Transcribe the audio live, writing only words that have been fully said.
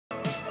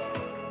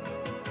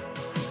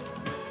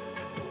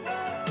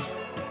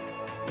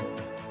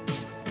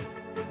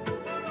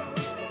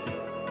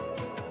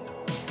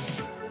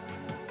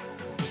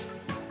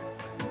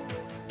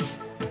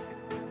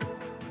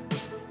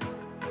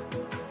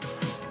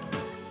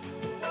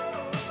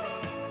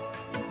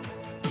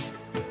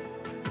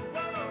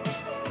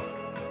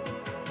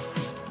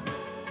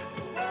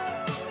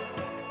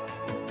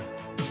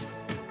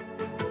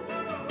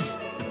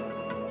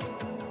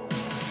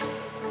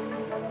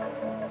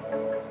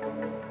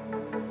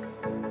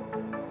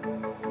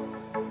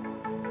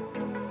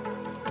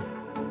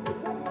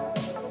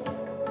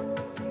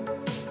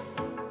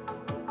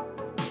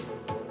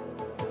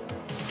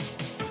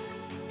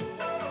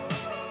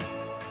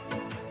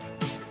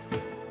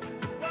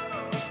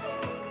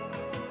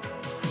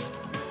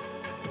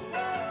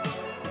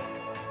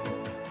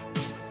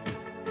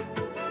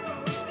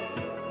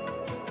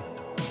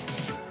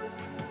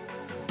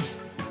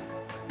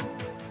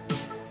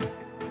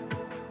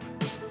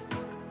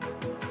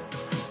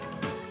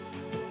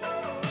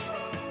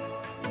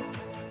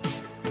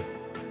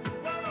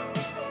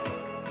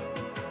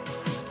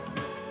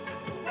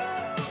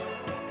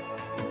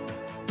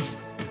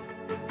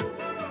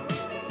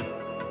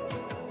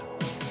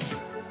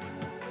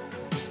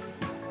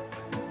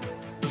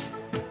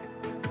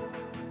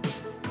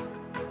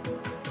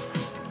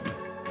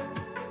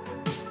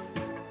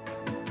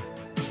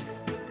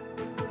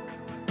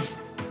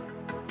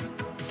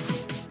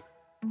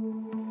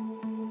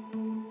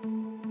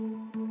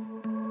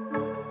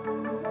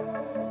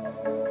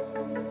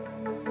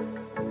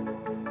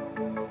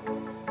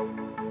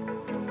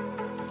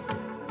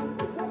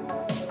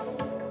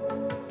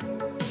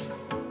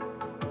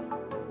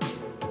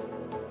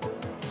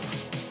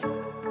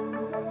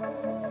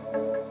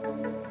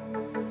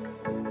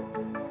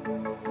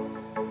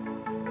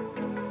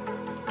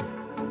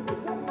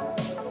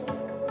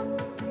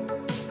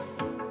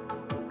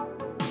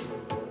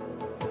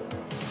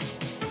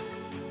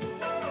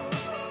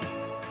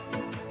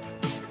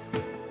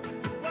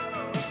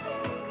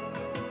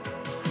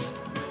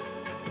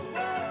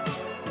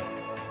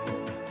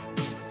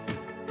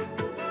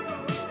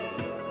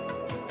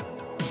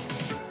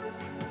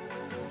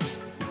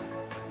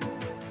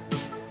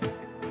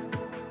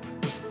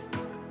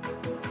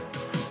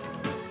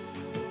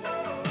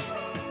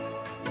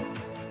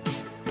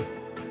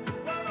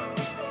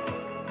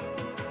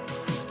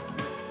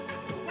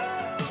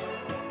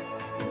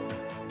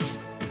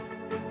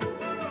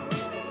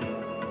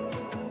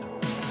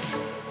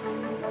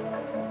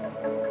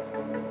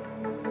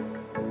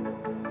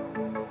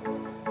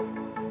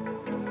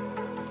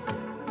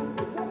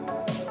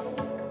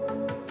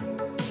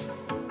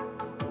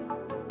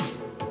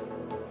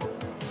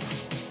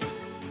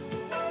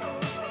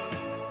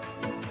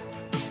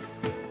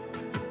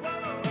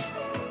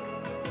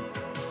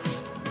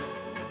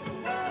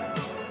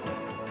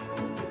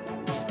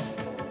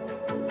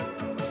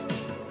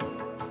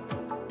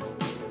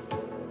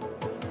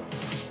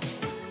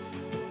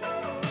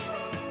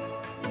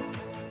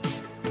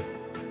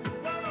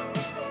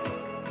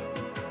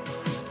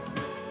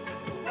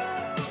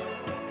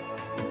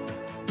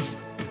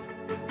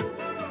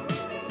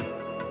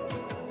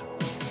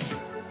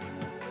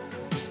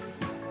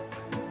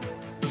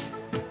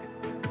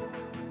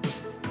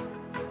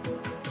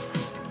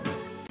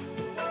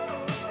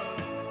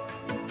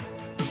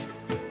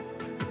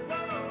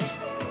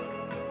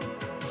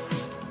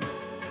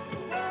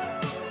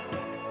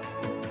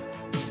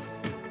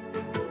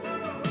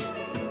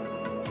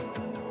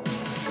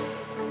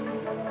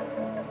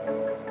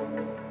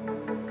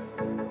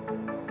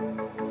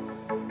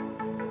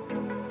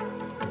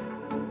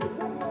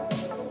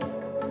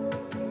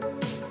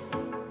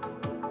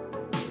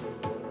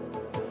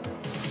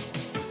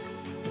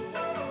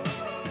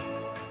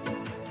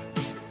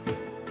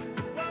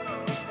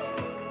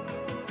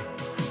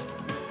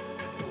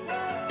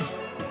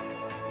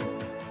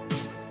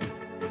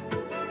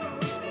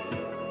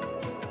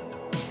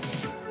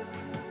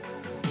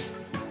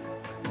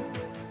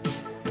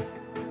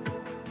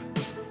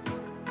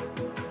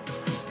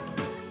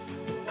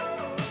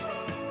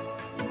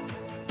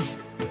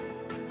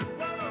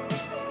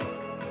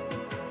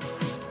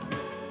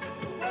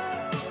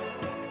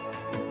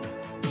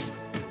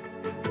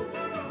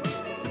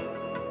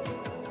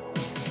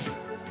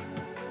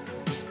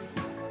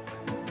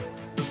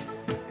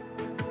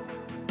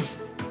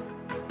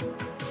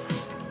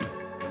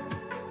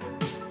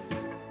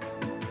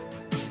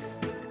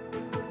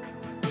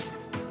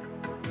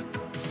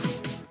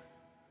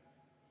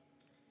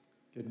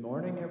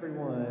morning,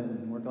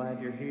 everyone. We're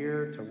glad you're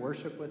here to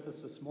worship with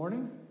us this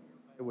morning.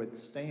 I would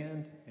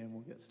stand and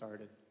we'll get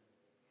started.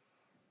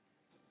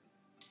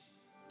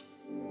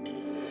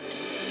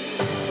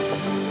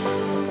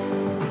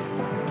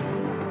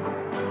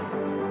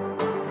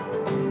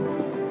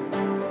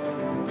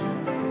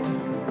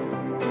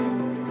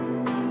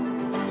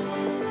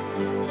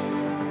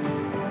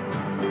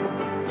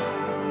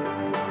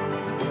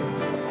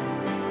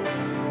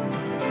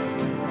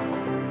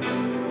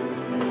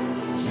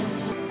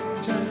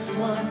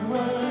 One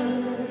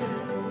word,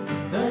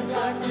 the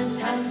darkness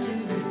has to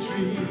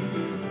retreat.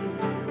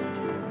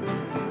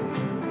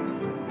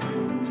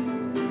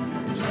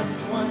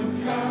 Just one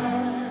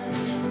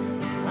touch,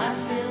 I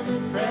feel the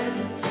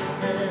presence of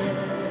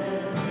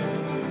heaven.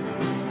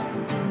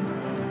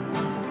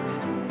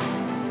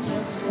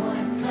 Just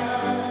one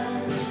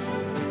touch,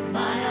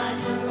 my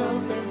eyes are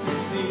open to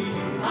see.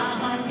 My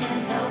heart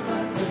can't help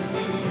but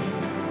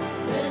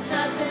believe. There's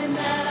nothing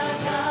that our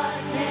God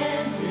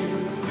can do.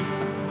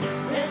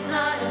 There's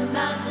not a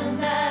mountain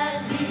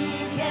that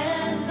he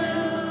can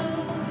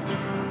move.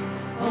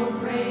 Oh,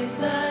 praise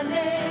the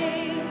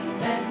name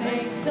that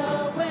makes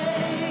a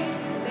way.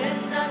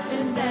 There's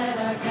nothing that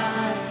our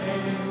God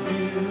can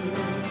do.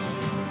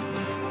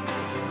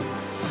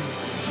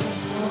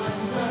 Just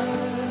one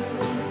word,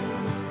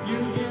 you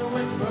heal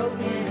what's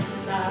broken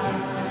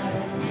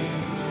inside me.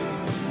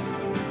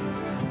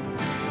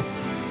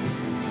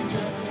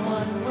 Just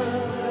one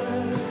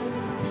word,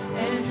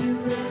 and you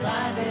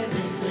revive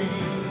every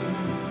dream.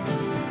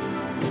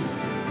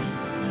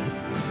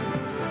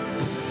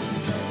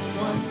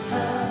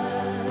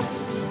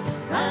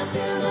 I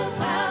feel the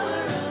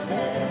power of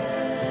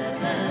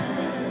heaven.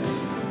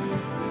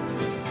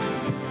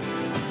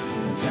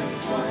 Just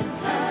one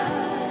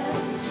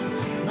touch,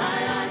 my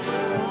eyes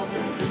are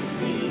open to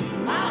see.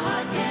 My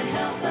heart can't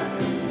help but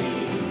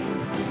believe.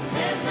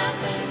 There's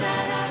nothing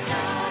that our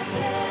God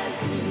can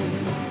do.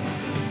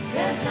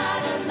 There's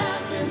not a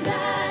mountain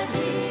that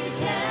he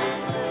can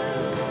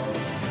move.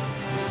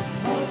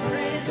 Oh,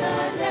 praise the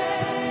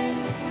name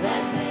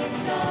that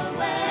makes a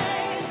way.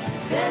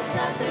 There's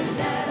nothing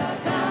that our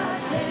God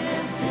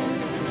can do.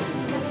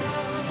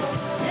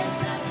 There's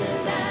nothing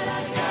that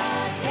our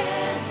God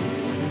can do.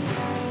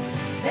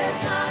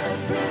 There's not a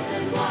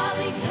prison wall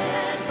he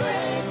can't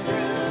break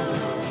through.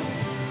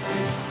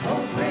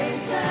 Oh,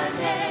 praise the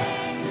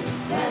name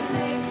that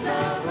makes a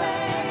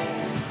way.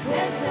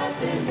 There's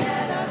nothing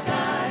that our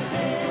God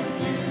can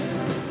do.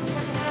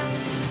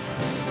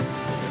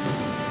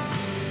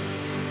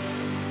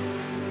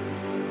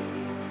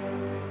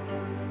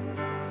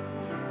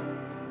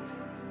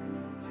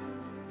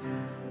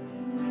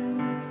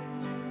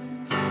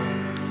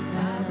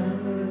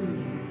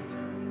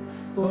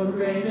 For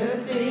greater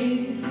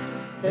things,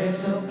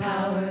 there's no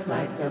power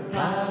like the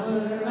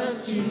power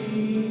of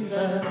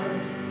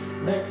Jesus.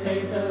 Let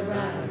faith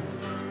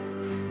arise,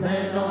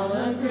 let all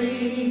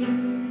agree.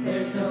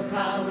 There's no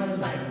power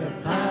like the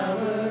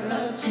power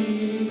of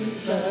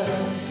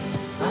Jesus.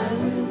 I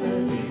will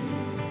believe.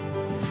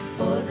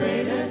 For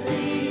greater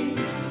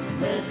things,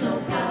 there's no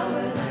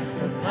power like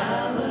the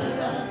power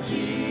of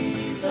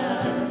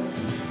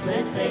Jesus.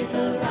 Let faith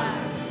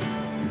arise,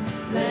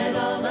 let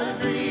all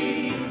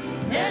agree.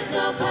 There's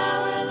no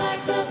power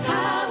like the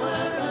power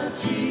of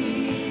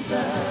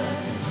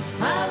Jesus.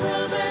 I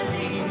will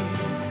believe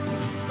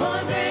for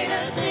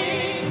greater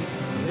things.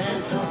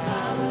 There's no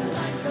power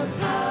like the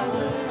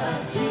power of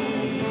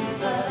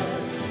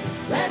Jesus.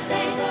 Let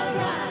faith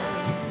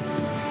arise,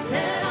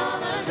 let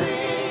all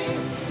agree.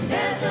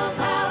 There's no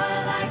power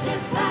like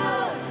his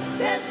power.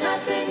 There's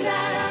nothing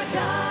that our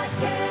God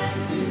can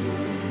do.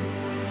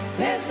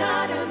 There's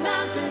not a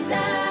mountain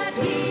that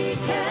he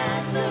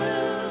can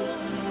move.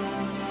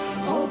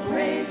 Oh,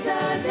 praise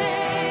the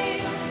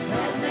name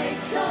that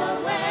makes a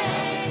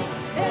way.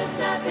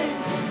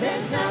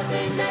 There's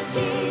nothing that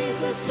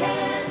Jesus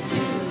can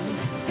do.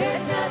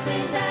 There's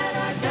nothing that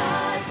our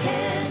God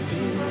can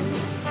do.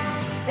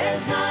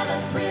 There's not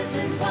a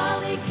prison wall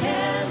he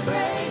can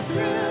break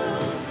through.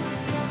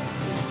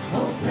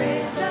 Oh,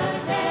 praise the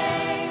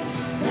name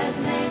that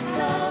makes a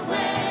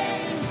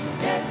way.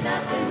 There's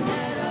nothing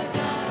that our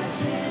God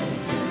can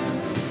do.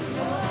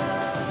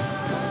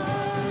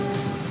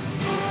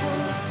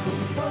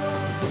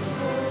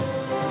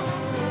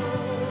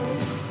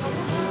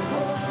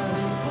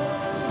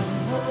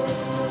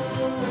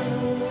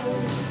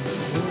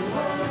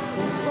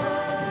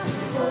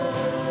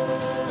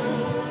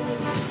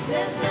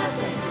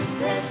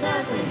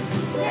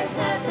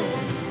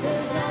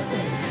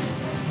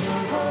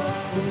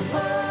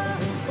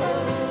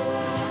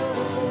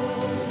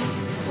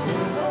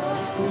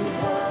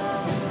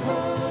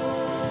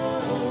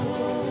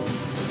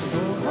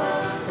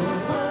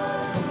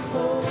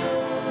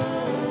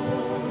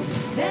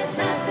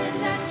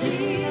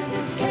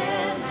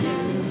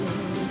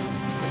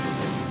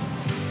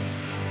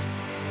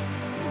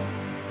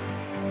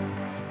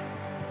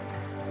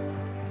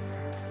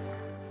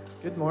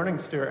 Good morning,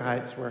 Stuart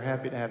Heights. We're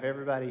happy to have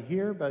everybody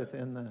here, both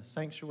in the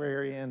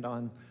sanctuary and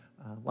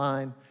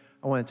online.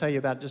 I want to tell you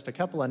about just a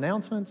couple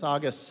announcements.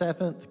 August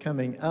 7th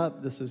coming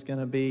up. This is going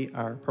to be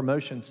our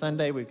promotion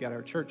Sunday. We've got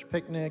our church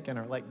picnic and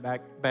our lake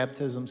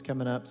baptisms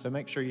coming up, so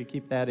make sure you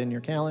keep that in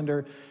your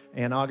calendar.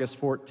 And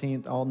August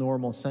 14th, all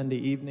normal Sunday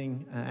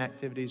evening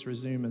activities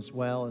resume as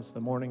well as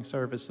the morning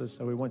services,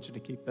 so we want you to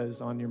keep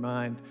those on your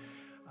mind.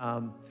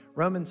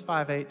 Romans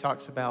 5:8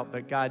 talks about,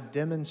 but God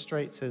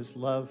demonstrates his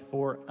love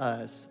for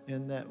us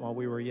in that while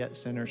we were yet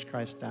sinners,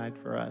 Christ died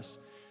for us.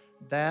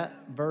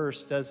 That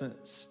verse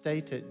doesn't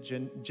state it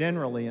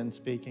generally in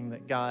speaking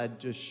that God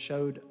just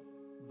showed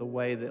the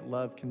way that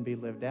love can be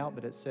lived out,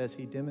 but it says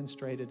he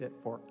demonstrated it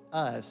for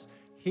us.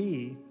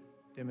 He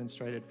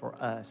demonstrated for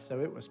us. So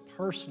it was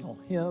personal,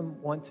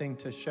 him wanting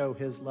to show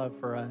his love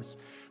for us.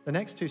 The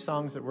next two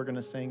songs that we're going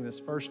to sing, this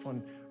first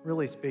one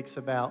really speaks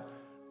about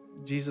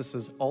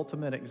Jesus'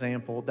 ultimate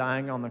example,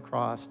 dying on the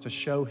cross to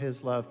show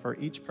his love for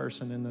each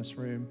person in this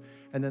room.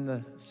 And then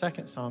the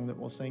second song that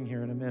we'll sing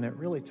here in a minute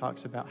really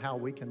talks about how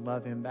we can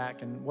love him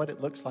back and what it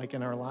looks like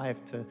in our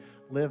life to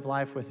live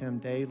life with him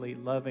daily,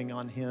 loving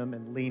on him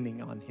and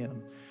leaning on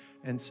him.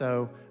 And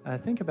so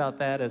think about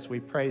that as we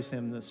praise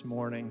him this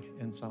morning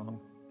in song.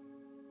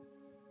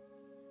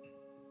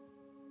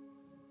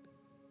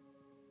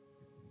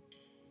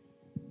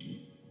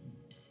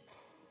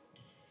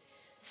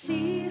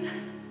 See,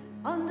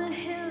 on the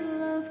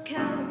hill of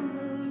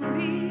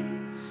Calvary,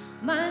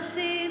 my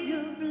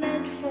Savior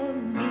bled for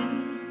me.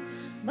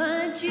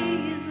 My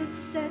Jesus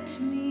set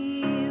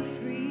me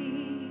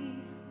free.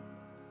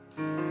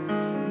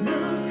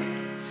 Look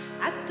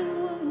at the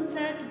wounds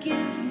that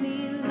give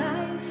me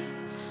life,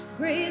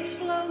 grace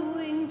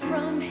flowing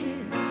from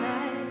his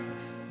side.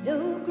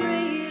 No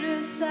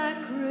greater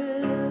sacrifice.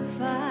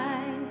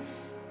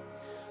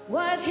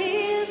 What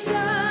he's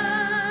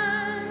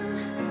done,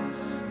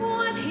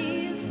 what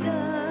he's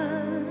done.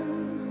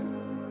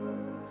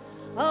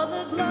 All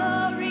the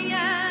glory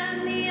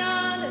and the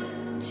honor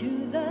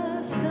to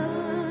the Son.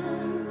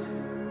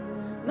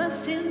 My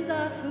sins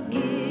are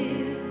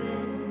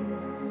forgiven,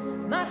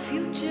 my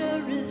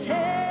future is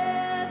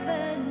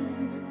heaven.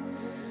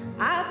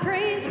 I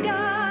praise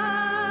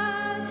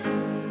God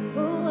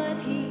for what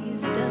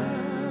he's done.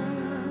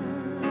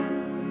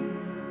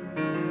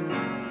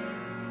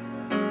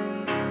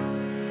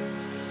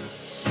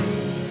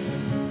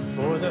 Sing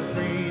for the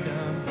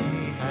freedom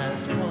he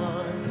has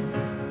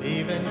won.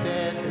 Even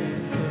death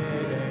is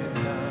dead and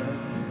done.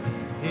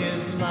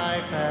 His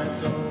life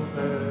has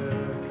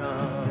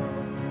overcome.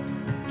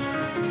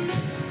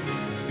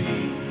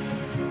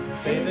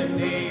 Say the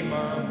name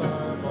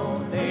above all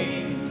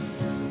names,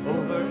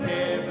 over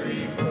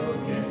every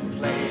broken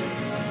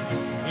place.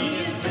 He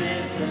is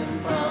risen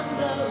from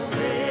the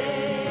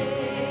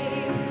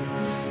grave.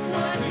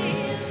 What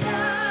he's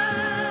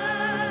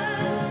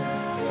done,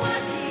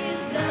 what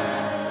he's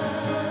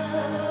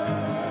done.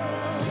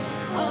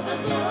 All the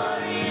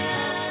glory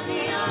and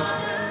the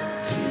honor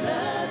to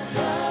the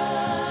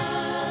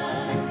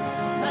Son.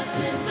 My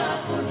sins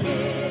are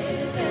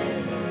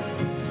forgiven,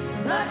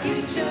 my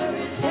future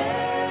is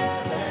heaven.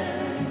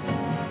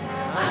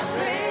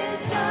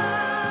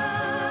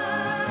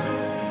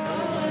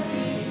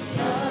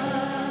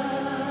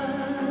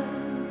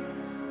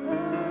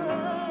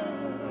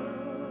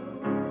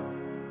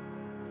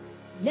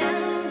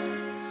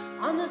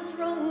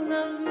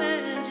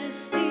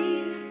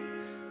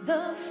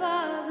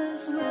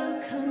 Will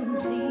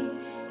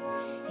complete.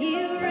 He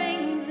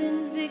reigns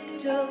in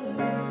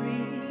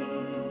victory.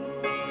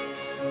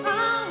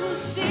 I will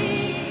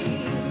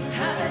sing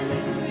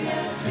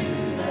hallelujah to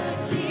the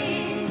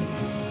King.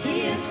 He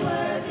is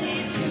worthy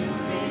to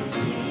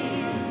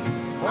receive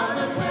all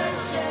the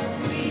worship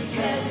we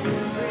can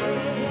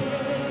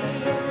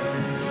bring.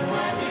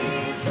 What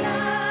he's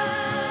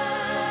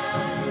done,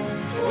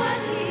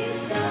 what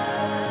he's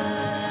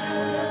done,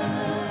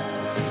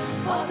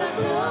 all the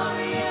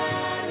glory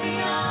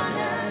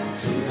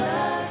to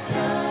the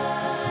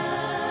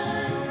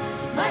Son.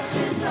 My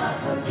sins are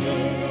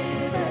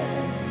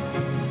forgiven,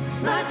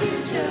 my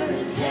future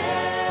is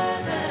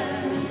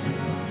heaven.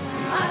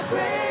 I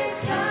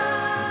praise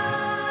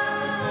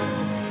God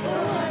for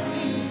what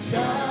he's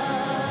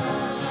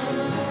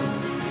done,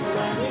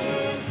 what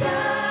he's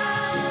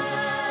done,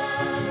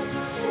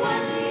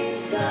 what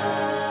he's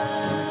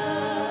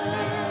done.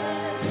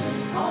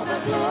 All the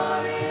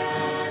glory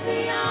and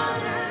the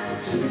honor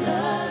to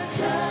the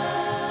Son.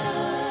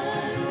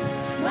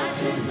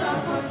 Sins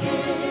are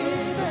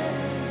forgiven,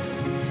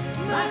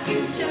 my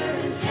future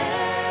is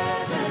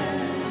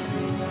heaven.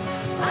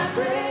 I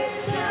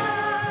praise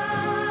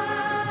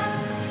God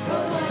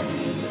for what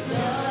he's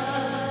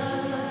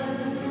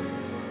done.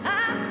 I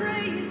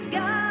praise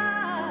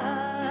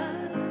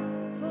God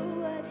for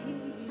what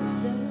he's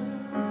done.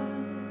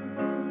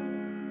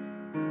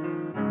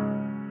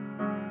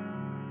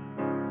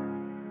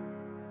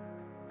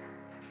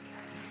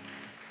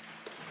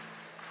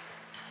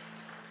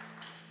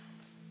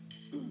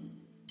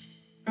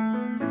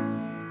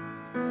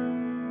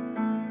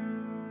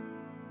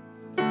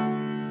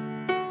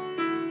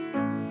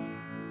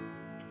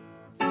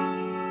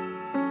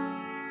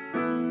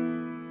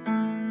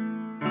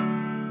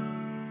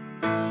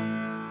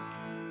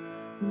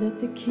 let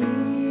the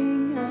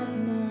King of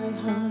my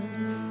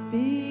heart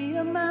be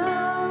a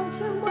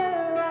mountain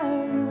where I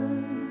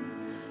run,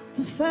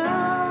 the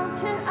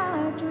fountain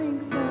I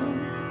drink from.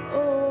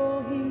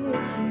 Oh, he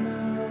is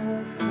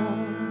my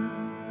song.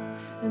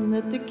 And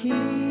let the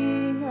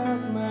King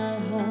of my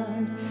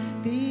heart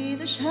be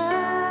the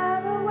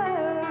shadow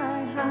where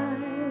I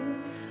hide,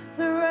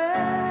 the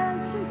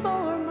ransom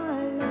for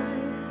my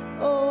life.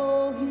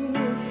 Oh, he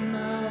is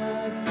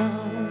my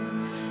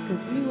song.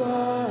 'Cause you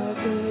are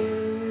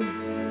good,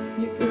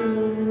 you're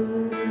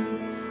good.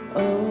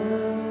 Oh,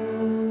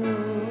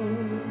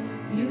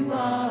 you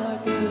are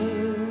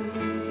good,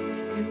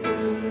 you're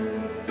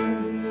good.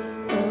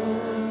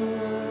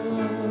 Oh,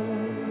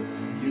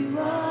 you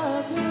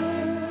are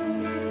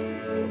good,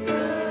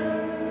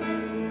 good.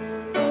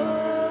 Oh,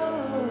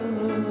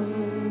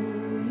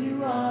 you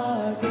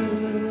are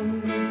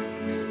good,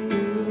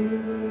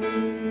 good.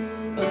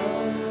 Oh,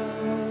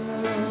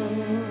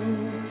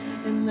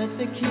 and let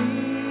the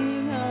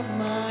King of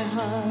my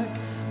heart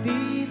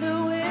be the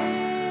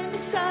wind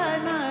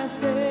inside my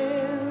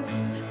sails,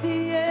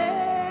 the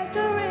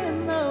anchor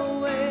in the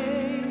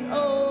waves.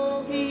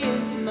 Oh, he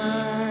is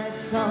my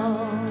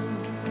song.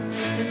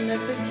 And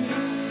let the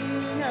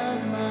King of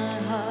my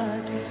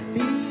heart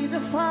be the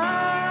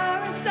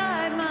fire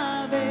inside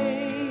my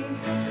veins,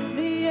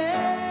 the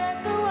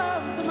echo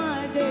of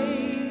my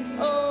days.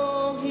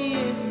 Oh, he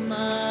is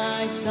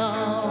my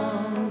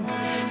song.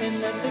 And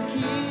let the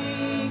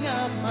King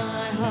of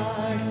my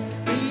heart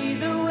be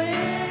the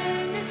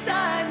wind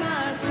inside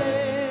my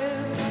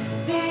sails,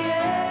 the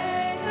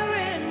anchor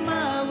in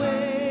my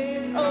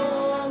waves.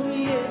 Oh,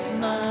 he is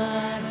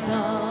my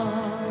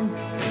song.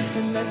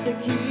 And let the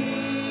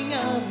King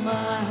of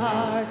my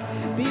heart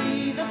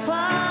be the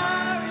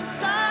fire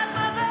inside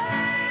my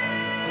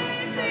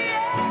veins, the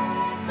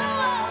echo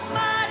of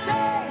my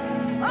days.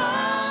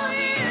 Oh,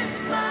 he is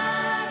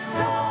my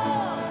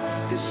song.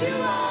 'Cause you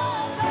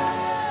are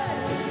good,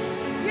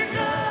 you're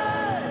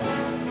good.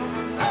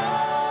 Oh,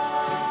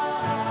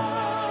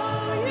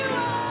 you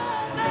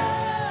are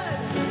good,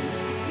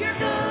 you're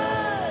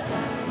good.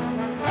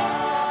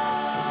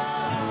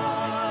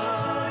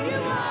 Oh, you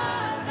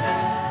are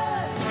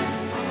good,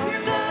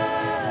 you're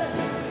good.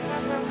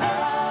 Oh,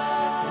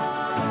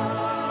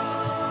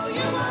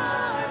 you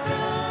are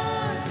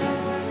good,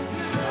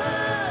 you're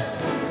good.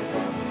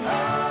 Oh,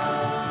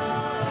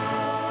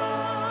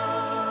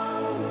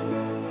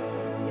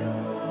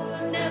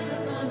 you're never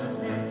gonna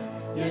let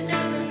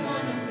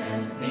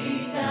me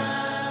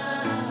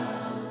down.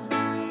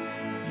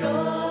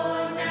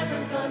 You're never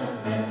gonna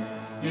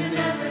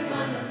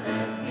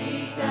let me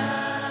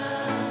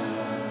down.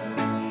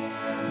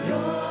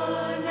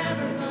 You're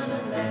never gonna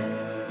let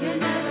me down.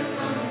 You're never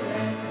gonna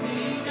let me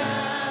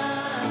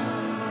down.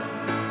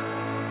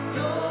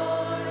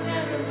 You're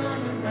never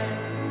gonna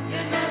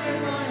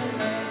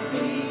let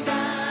me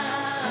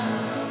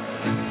down.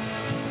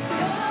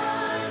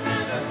 You're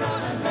never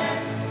gonna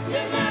let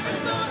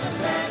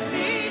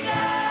me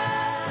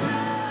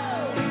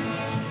down.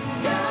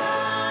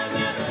 You're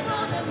never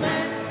gonna let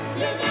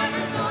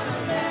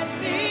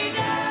me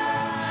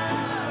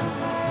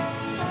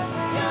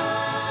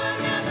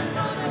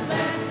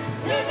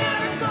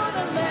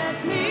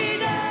down.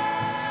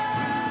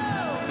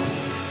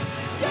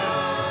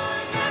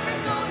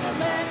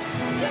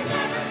 You're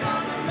never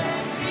gonna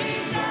let me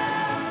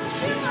down. 'Cause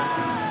you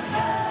are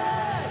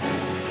good,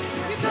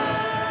 you're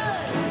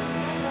good.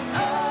 Oh,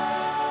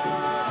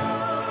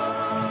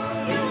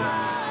 you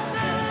are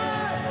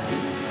good,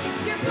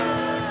 you're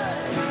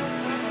good.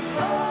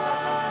 Oh,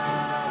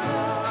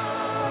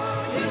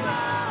 you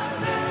are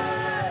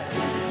good,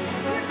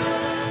 you're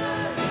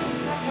good.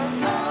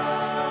 Oh,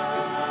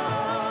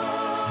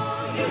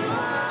 you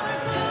are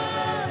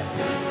good,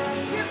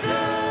 you're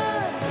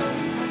good.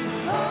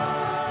 Oh,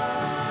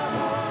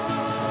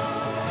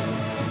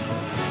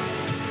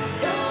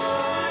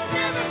 you're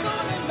never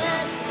gonna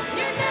let me down.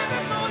 You're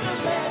never gonna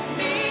let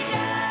me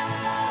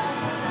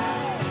down.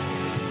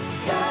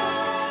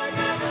 You're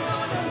never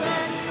gonna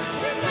let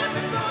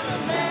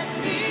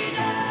me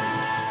down.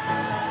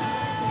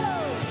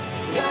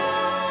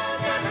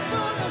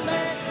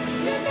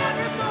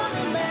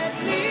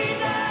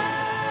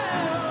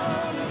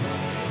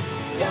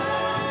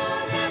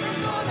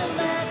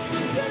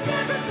 You're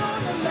never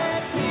gonna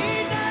let me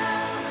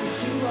down. 'Cause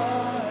you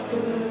are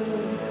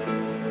good,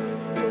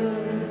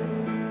 good.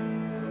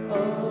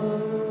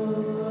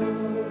 Oh,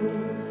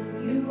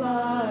 you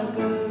are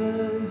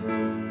good,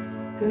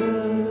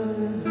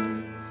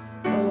 good.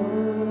 Oh.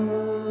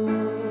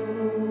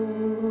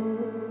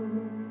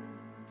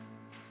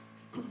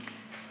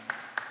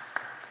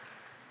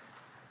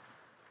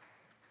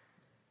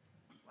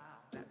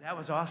 That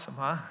was awesome,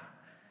 huh?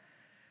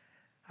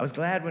 I was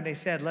glad when they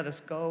said, let us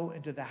go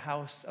into the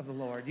house of the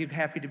Lord. You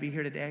happy to be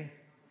here today?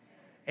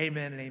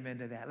 Amen and amen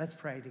to that. Let's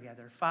pray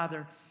together.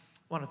 Father,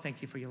 I want to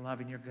thank you for your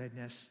love and your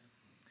goodness.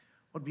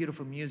 What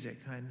beautiful music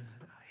and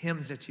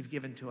hymns that you've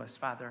given to us,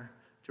 Father,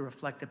 to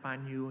reflect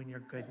upon you and your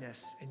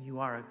goodness. And you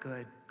are a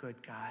good, good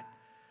God.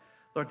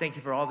 Lord, thank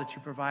you for all that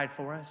you provide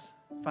for us.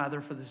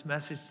 Father, for this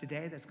message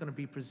today that's going to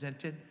be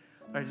presented,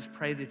 Lord, I just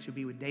pray that you'll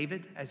be with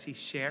David as he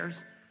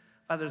shares.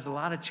 Father, there's a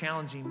lot of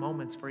challenging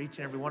moments for each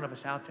and every one of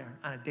us out there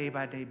on a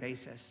day-by-day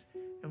basis.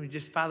 And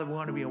Father, we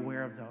want to be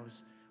aware of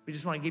those. We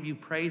just want to give you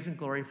praise and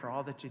glory for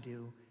all that you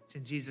do. It's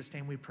in Jesus'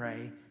 name we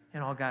pray.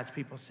 And all God's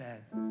people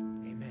said,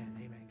 amen,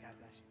 amen. God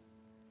bless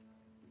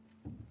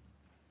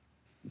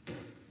you.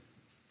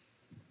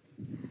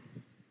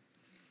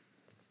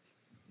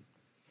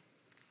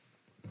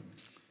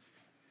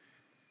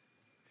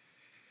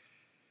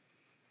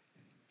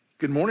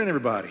 Good morning,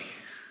 everybody.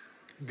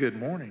 Good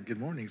morning. Good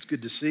morning. It's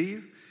good to see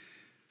you.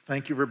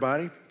 Thank you,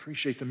 everybody.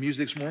 Appreciate the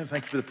music this morning.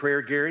 Thank you for the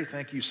prayer, Gary.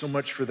 Thank you so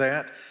much for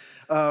that.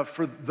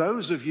 For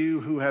those of you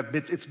who have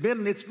been, it's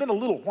been a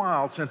little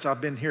while since I've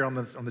been here on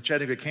the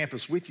Chattanooga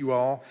campus with you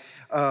all.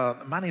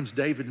 My name's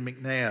David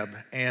McNabb,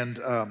 and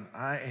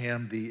I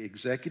am the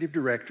executive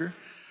director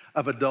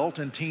of Adult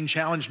and Teen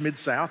Challenge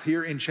Mid-South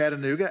here in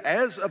Chattanooga.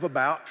 As of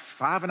about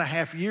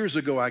 5.5 years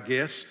ago, I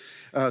guess,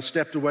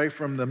 stepped away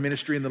from the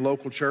ministry in the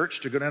local church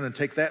to go down and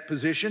take that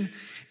position.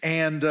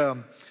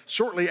 And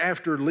shortly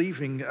after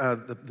leaving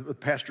the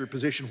pastor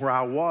position where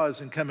I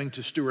was and coming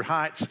to Stuart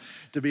Heights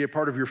to be a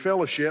part of your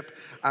fellowship,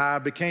 I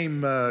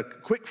became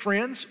quick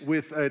friends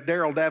with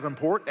Daryl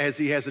Davenport, as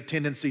he has a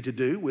tendency to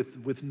do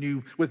with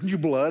new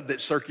blood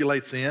that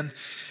circulates in.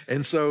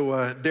 And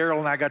so Daryl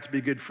and I got to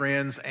be good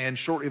friends, and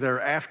shortly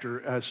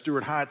thereafter,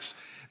 Stuart Heights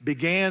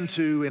began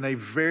to, in a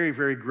very,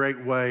 very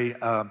great way,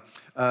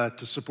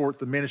 to support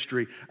the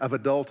ministry of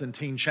Adult and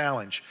Teen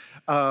Challenge.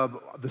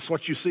 This,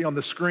 what you see on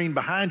the screen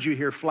behind you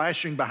here,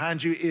 flashing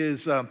behind you,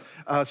 is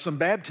some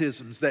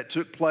baptisms that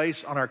took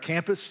place on our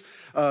campus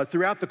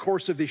throughout the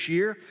course of this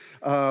year.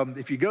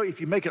 If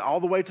you make it all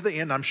the way to the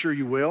end, I'm sure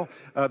you will.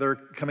 They're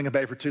coming up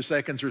for 2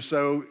 seconds or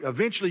so.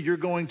 Eventually, you're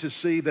going to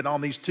see that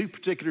on these 2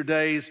 particular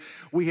days,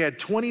 we had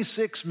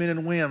 26 men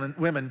and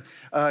women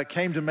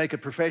came to make a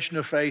profession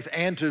of faith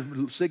and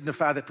to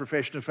signify that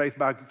profession of faith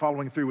by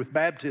following through with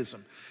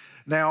baptism.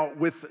 Now,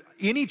 with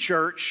any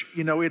church,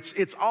 you know,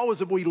 it's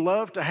always, we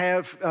love to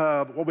have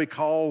what we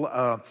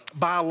call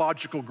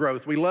biological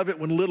growth. We love it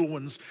when little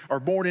ones are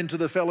born into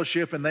the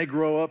fellowship and they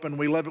grow up, and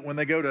we love it when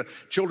they go to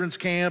children's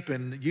camp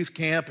and youth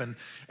camp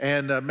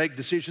and make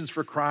decisions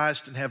for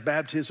Christ and have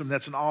baptism.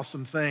 That's an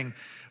awesome thing.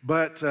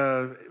 But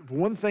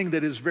one thing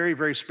that is very,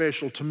 very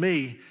special to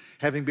me,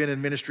 having been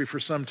in ministry for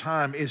some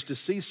time, is to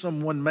see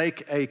someone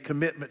make a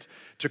commitment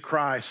to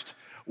Christ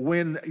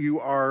when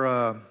you're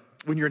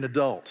an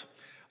adult.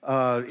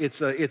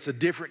 It's a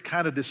different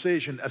kind of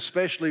decision,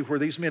 especially where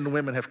these men and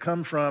women have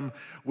come from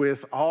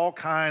with all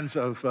kinds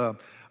of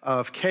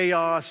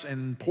chaos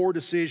and poor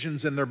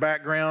decisions in their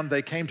background.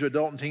 They came to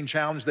Adult and Teen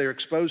Challenge. They are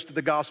exposed to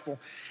the gospel,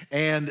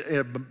 and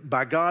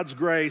by God's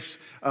grace,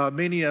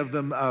 many of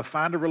them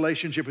find a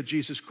relationship with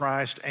Jesus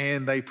Christ,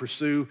 and they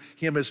pursue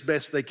Him as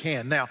best they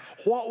can. Now,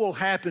 what will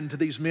happen to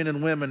these men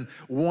and women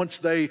once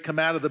they come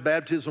out of the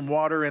baptism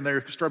water and they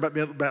start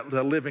about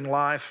living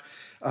life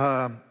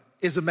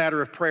is a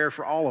matter of prayer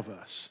for all of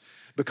us.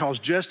 Because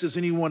just as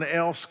anyone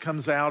else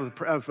comes out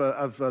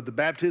of the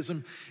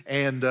baptism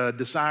and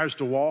desires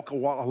to walk a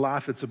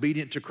life that's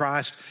obedient to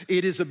Christ,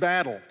 it is a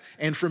battle.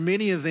 And for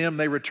many of them,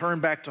 they return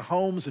back to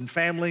homes and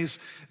families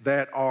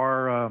that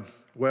are,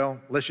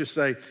 let's just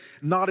say,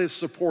 not as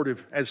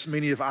supportive as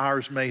many of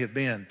ours may have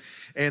been.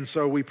 And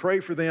so we pray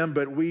for them,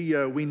 but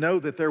we know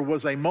that there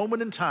was a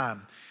moment in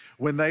time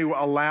when they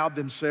allowed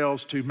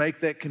themselves to make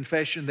that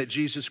confession that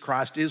Jesus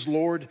Christ is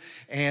Lord,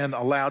 and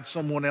allowed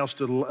someone else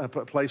to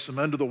place them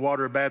under the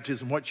water of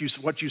baptism. What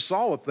you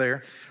saw up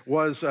there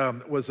was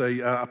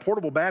a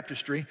portable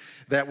baptistry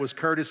that was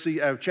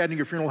courtesy of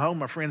Chattanooga Funeral Home.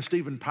 My friend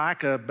Stephen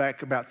Pike,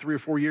 back about 3 or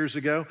 4 years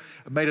ago,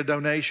 made a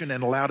donation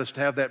and allowed us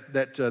to have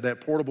that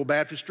portable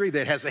baptistry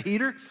that has a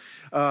heater.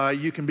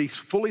 You can be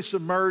fully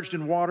submerged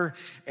in water,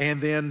 and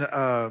then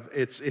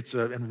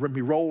and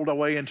be rolled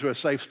away into a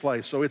safe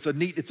place. So it's a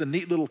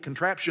neat little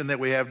contraption that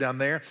we have down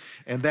there,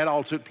 and that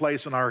all took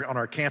place on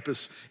our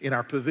campus in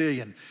our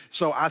pavilion.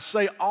 So I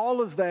say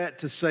all of that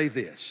to say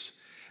this,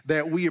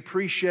 that we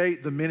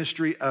appreciate the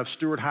ministry of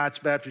Stuart Heights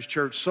Baptist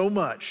Church so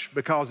much,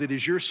 because it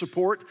is your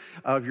support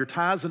of your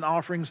tithes and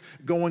offerings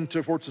going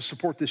towards to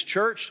support this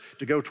church,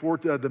 to go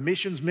toward the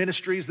missions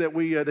ministries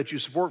that you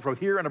support from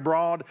here and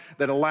abroad,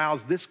 that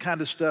allows this kind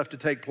of stuff to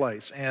take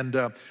place. And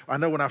I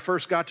know when I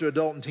first got to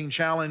Adult and Teen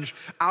Challenge,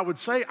 I would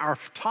say our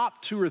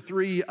top 2 or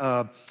 3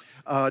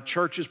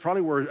 churches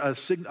probably were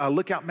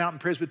Lookout Mountain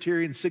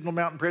Presbyterian, Signal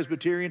Mountain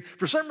Presbyterian.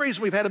 For some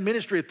reason, we've had a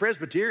ministry of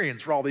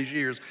Presbyterians for all these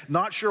years.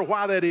 Not sure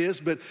why that is,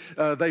 but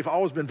they've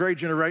always been very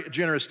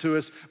generous to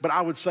us. But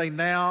I would say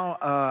now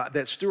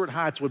that Stuart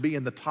Heights would be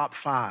in the top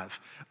 5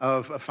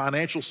 of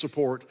financial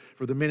support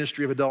for the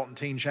ministry of Adult and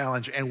Teen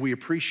Challenge, and we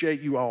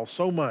appreciate you all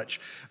so much.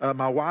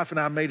 My wife and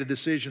I made a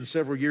decision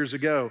several years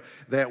ago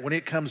that when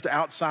it comes to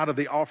outside of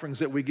the offerings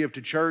that we give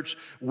to church,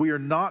 we are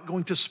not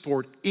going to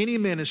support any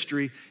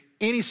ministry,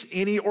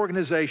 any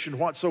organization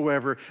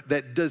whatsoever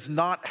that does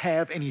not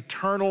have an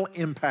eternal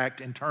impact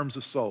in terms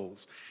of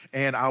souls.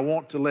 And I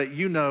want to let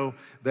you know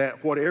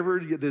that whatever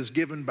is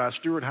given by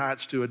Stuart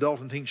Heights to Adult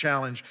and Teen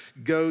Challenge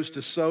goes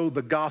to sow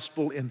the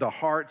gospel in the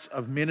hearts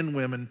of men and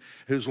women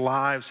whose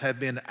lives have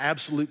been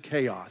absolute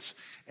chaos.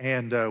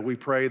 And we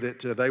pray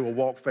that they will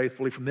walk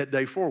faithfully from that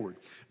day forward.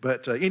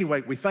 But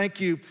anyway, we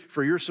thank you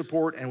for your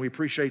support, and we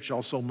appreciate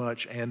y'all so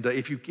much. And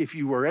if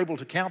you were able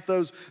to count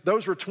those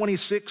were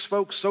 26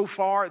 folks so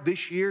far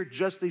this year,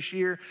 just this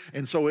year.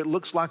 And so it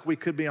looks like we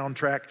could be on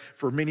track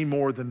for many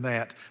more than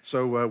that.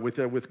 So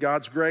with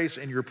God's grace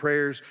and your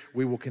prayers,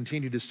 we will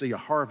continue to see a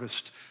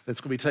harvest that's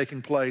going to be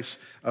taking place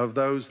of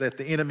those that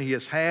the enemy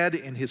has had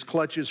in his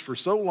clutches for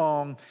so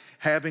long,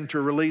 having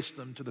to release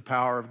them to the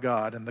power of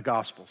God and the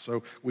gospel.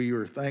 So we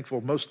are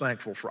thankful, most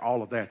thankful for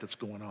all of that that's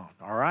going on.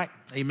 All right?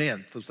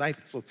 Amen.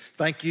 So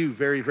thank you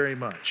very, very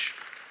much.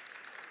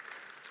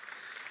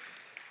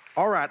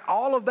 All right,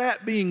 all of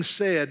that being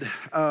said,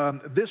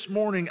 this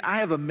morning I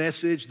have a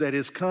message that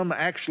has come,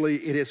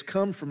 it has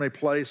come from a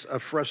place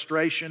of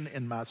frustration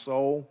in my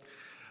soul.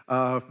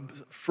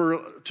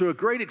 To a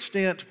great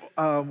extent,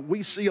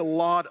 we see a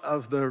lot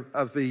of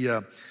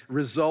the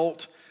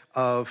result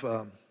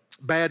of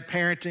bad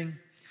parenting.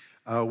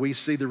 We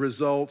see the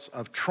results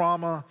of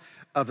trauma,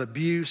 of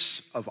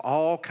abuse, of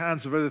all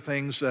kinds of other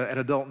things at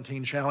Adult and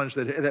Teen Challenge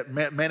that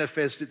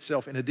manifests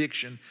itself in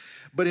addiction.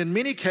 But in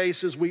many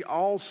cases, we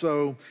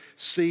also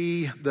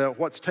see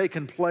what's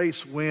taken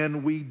place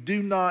when we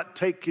do not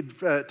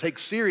take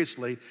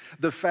seriously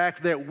the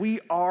fact that we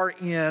are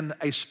in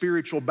a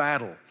spiritual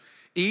battle,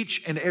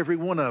 each and every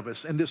one of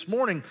us. And this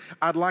morning,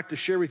 I'd like to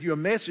share with you a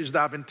message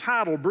that I've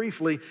entitled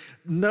briefly,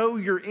 Know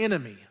Your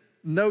Enemy.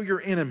 Know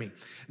your enemy.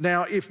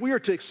 Now, if we are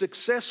to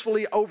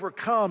successfully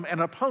overcome an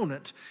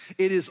opponent,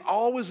 it is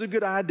always a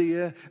good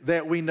idea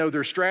that we know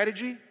their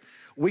strategy,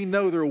 we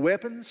know their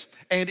weapons,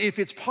 and if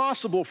it's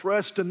possible for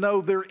us to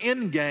know their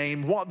end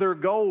game, what their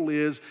goal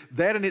is,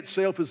 that in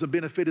itself is a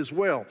benefit as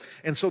well.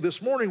 And so this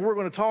morning, we're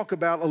going to talk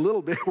about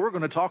we're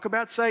going to talk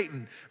about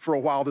Satan for a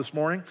while this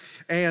morning.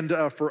 And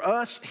for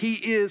us, he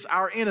is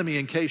our enemy,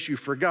 in case you've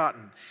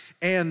forgotten.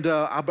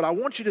 But I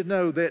want you to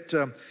know that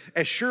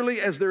as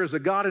surely as there is a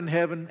God in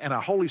heaven and a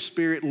Holy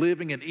Spirit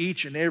living in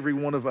each and every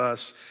one of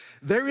us,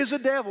 there is a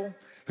devil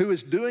who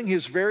is doing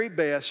his very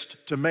best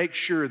to make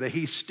sure that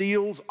he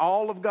steals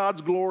all of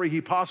God's glory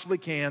he possibly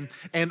can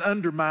and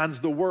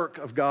undermines the work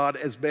of God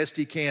as best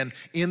he can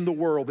in the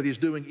world that he's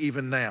doing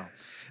even now.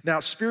 Now,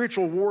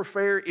 spiritual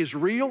warfare is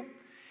real,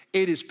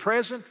 it is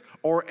present,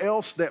 or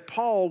else that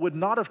Paul would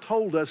not have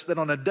told us that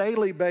on a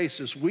daily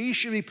basis we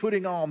should be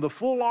putting on the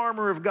full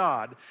armor of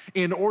God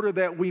in order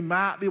that we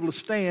might be able to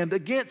stand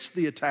against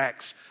the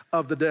attacks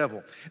of the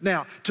devil.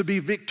 Now, to be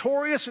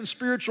victorious in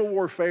spiritual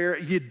warfare,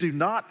 you do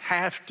not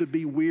have to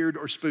be weird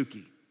or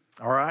spooky.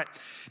 All right?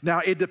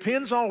 Now, it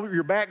depends on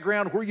your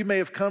background, where you may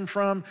have come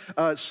from.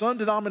 Some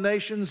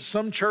denominations,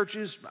 some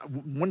churches,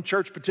 one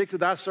church particularly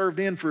that I served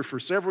in for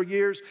several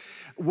years,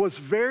 was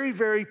very,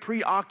 very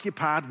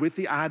preoccupied with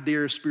the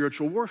idea of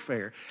spiritual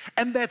warfare.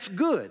 And that's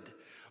good.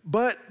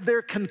 But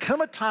there can come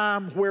a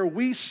time where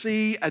we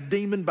see a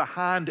demon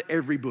behind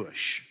every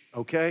bush.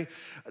 Okay?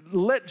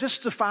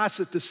 Just suffice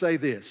it to say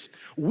this.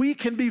 We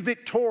can be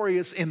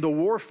victorious in the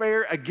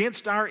warfare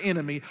against our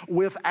enemy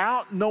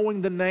without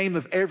knowing the name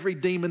of every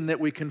demon that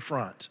we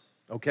confront.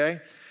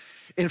 Okay?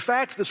 In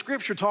fact, the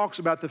scripture talks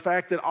about the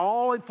fact that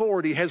all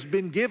authority has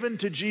been given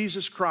to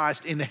Jesus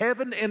Christ in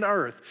heaven and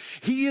earth.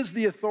 He is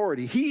the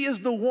authority. He is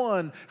the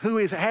one who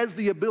has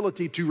the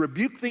ability to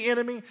rebuke the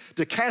enemy,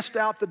 to cast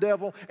out the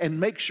devil, and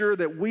make sure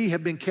that we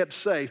have been kept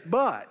safe.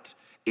 But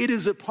it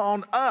is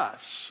upon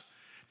us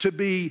to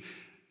be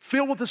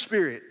filled with the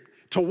Spirit,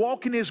 to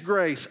walk in His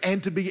grace,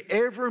 and to be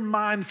ever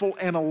mindful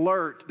and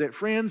alert that,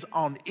 friends,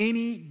 on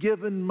any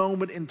given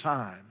moment in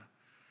time,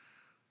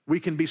 we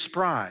can be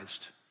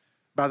surprised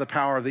by the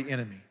power of the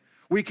enemy.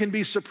 We can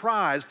be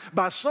surprised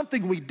by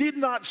something we did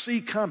not see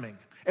coming,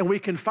 and we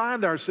can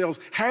find ourselves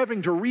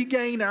having to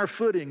regain our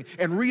footing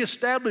and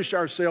reestablish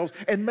ourselves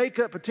and make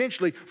up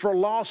potentially for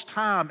lost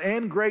time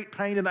and great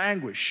pain and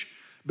anguish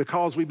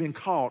because we've been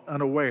caught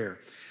unaware.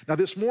 Now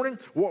this morning,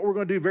 what we're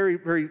going to do very,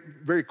 very,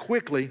 very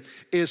quickly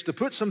is to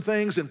put some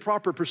things in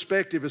proper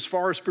perspective as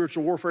far as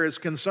spiritual warfare is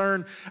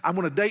concerned. I'm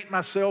going to date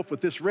myself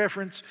with this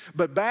reference,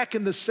 but back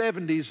in the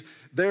 70s,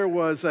 there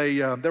was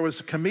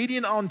a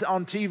comedian on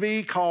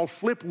TV called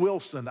Flip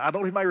Wilson. I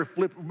don't know if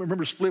anybody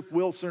remembers Flip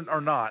Wilson or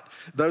not.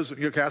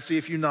 Okay, I see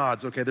a few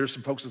nods. Okay, there's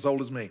some folks as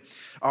old as me.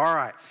 All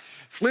right.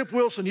 Flip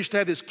Wilson used to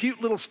have this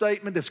cute little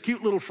statement, this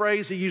cute little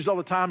phrase he used all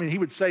the time, and he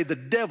would say, "The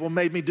devil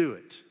made me do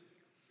it.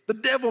 The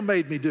devil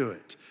made me do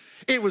it."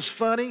 It was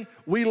funny.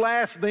 We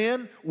laughed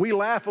then. We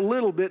laugh a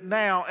little bit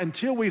now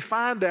until we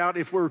find out,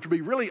 if we're to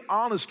be really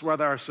honest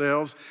with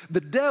ourselves,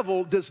 the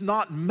devil does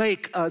not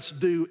make us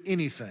do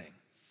anything.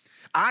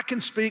 I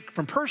can speak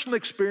from personal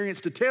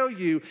experience to tell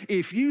you,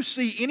 if you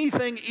see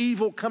anything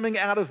evil coming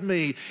out of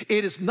me,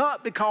 it is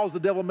not because the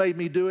devil made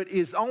me do it. It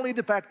is only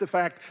the fact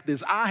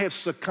that I have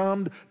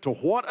succumbed to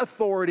what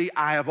authority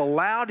I have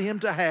allowed him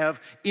to have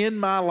in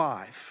my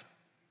life.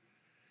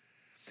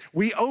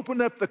 We open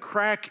up the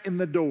crack in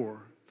the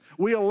door.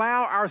 We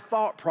allow our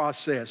thought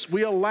process.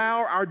 We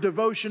allow our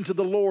devotion to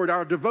the Lord,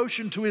 our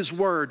devotion to His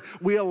Word.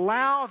 We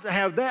allow to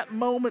have that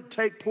moment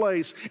take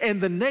place. And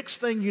the next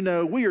thing you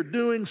know, we are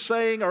doing,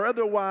 saying, or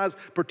otherwise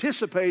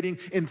participating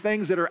in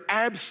things that are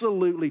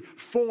absolutely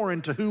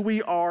foreign to who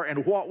we are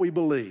and what we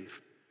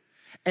believe.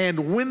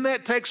 And when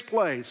that takes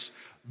place,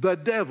 the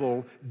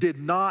devil did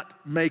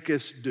not make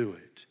us do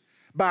it.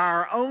 By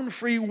our own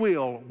free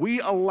will,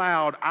 we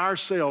allowed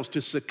ourselves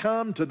to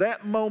succumb to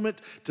that moment,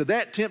 to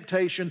that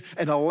temptation,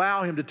 and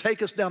allow him to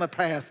take us down a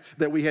path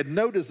that we had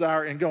no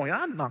desire in going.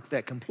 I knocked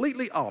that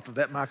completely off of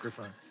that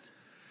microphone.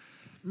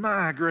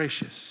 My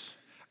gracious.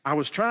 I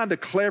was trying to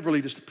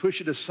cleverly just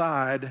push it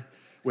aside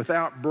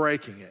without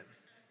breaking it.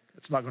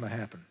 It's not going to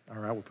happen.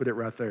 All right, we'll put it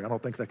right there. I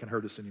don't think that can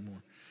hurt us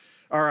anymore.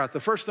 All right, the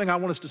first thing I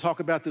want us to talk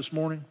about this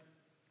morning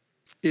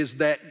is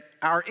that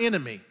our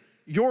enemy,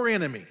 your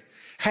enemy,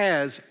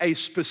 has a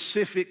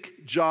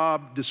specific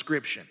job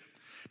description.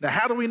 Now,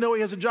 how do we know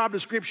he has a job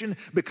description?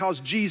 Because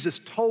Jesus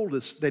told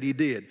us that he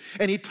did.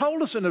 And he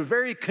told us in a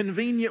very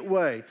convenient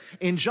way.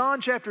 In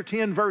John chapter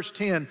 10, verse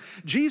 10,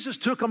 Jesus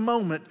took a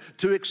moment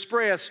to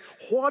express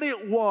what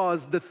it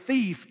was the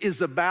thief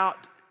is about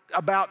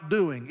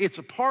doing. It's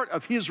a part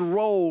of his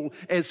role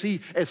as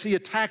he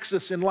attacks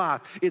us in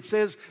life. It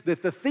says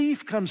that the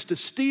thief comes to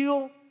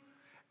steal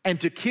and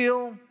to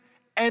kill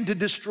and to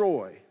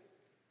destroy.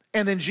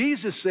 And then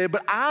Jesus said,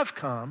 but I've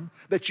come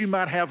that you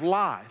might have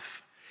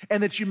life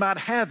and that you might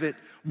have it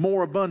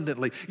more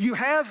abundantly. You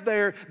have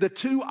there the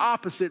two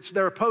opposites that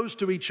are opposed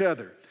to each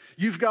other.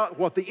 You've got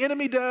what the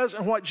enemy does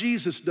and what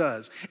Jesus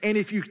does. And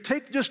if you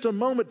take just a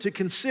moment to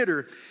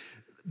consider,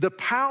 the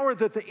power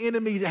that the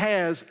enemy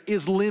has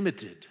is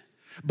limited.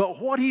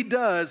 But what he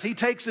does, he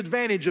takes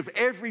advantage of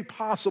every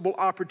possible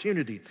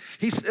opportunity.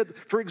 He said,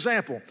 for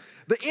example,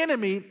 the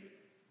enemy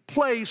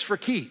plays for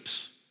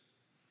keeps.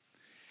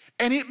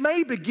 And it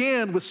may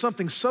begin with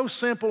something so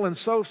simple and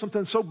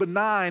something so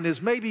benign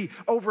as maybe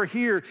over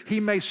here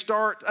he may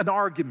start an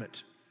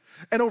argument.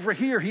 And over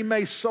here he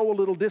may sow a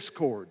little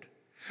discord.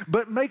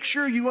 But make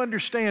sure you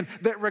understand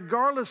that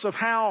regardless of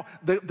how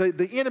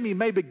the enemy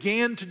may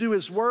begin to do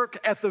his work,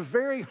 at the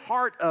very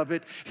heart of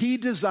it, he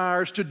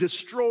desires to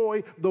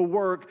destroy the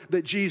work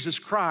that Jesus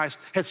Christ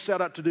has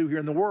set out to do here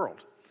in the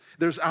world.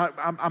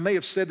 I may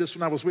have said this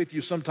when I was with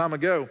you some time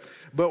ago,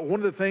 but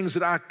one of the things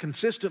that I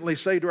consistently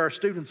say to our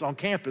students on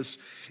campus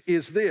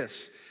is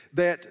this,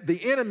 that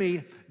the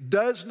enemy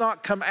does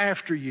not come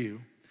after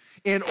you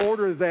in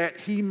order that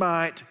he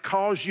might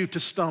cause you to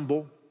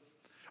stumble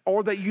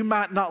or that you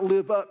might not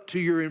live up to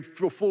your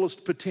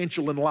fullest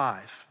potential in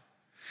life.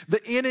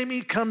 The enemy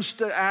comes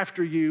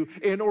after you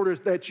in order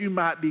that you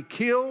might be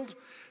killed,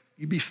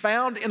 you be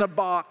found in a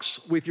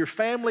box with your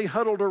family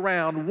huddled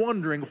around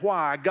wondering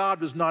why God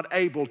was not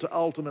able to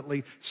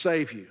ultimately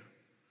save you.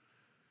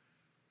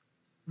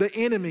 The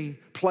enemy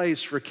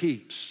plays for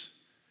keeps.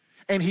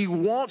 And he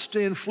wants to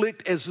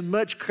inflict as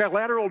much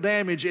collateral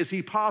damage as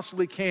he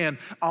possibly can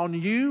on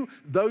you,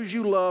 those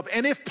you love,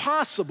 and if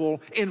possible,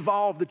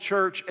 involve the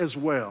church as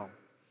well.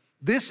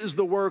 This is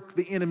the work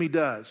the enemy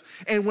does.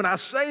 And when I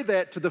say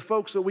that to the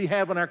folks that we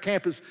have on our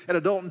campus at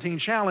Adult and Teen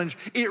Challenge,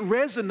 it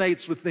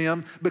resonates with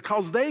them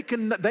because they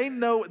can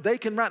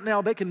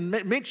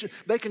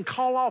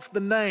call off the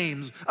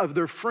names of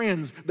their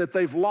friends that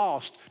they've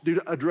lost due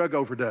to a drug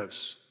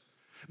overdose.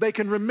 They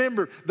can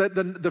remember that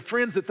the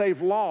friends that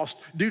they've lost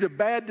due to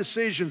bad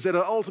decisions that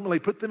ultimately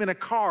put them in a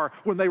car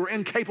when they were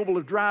incapable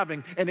of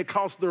driving, and it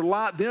cost their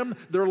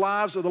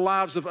lives or the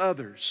lives of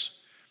others.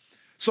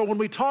 So when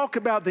we talk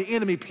about the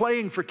enemy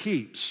playing for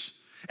keeps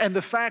and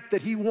the fact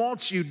that he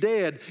wants you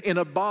dead in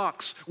a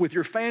box with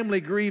your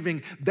family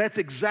grieving, that's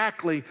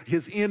exactly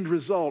his end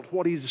result,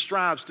 what he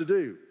strives to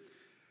do.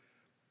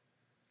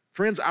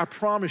 Friends, I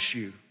promise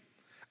you,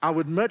 I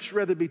would much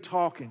rather be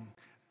talking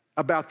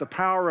about the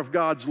power of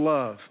God's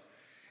love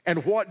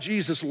and what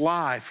Jesus'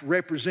 life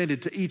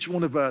represented to each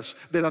one of us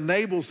that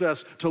enables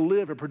us to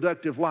live a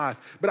productive life.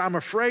 But I'm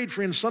afraid,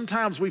 friends,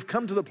 sometimes we've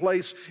come to the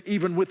place,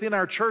 even within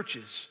our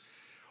churches,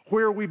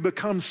 where we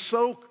become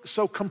so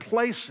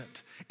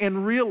complacent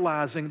in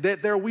realizing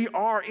that there we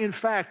are, in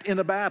fact, in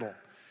a battle.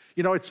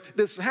 You know,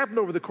 this happened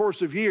over the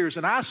course of years,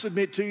 and I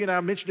submit to you, and I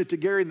mentioned it to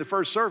Gary in the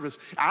first service,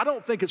 I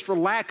don't think it's for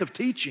lack of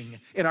teaching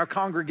in our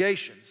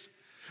congregations.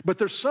 But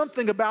there's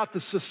something about the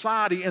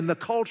society and the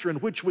culture in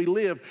which we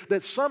live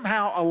that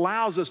somehow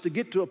allows us to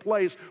get to a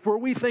place where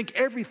we think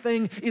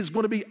everything is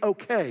going to be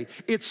okay.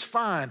 It's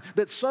fine.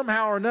 That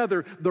somehow or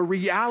another, the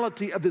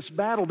reality of this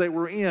battle that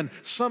we're in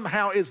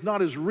somehow is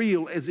not as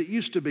real as it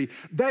used to be.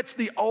 That's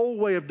the old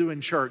way of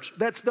doing church.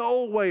 That's the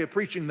old way of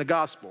preaching the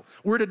gospel.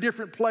 We're at a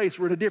different place.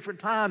 We're at a different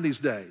time these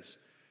days.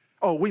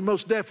 Oh, we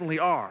most definitely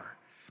are.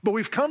 But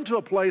we've come to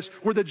a place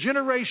where the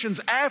generations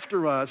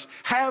after us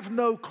have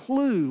no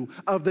clue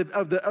of the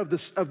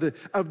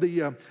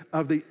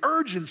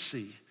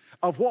urgency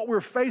of what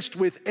we're faced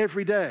with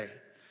every day.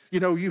 You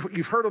know,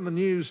 you've heard on the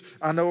news,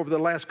 I know over the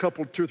last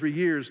couple, 2 or 3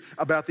 years,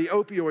 about the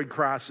opioid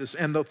crisis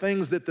and the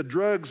things that the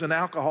drugs and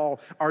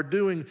alcohol are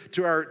doing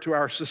to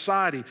our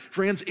society.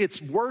 Friends,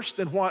 it's worse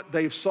than what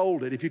they've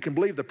sold it. If you can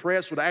believe the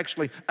press would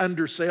actually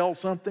undersell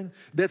something,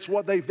 that's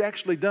what they've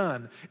actually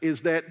done,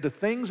 is that the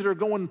things that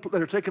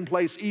are taking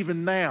place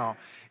even now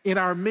in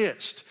our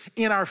midst,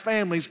 in our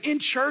families, in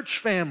church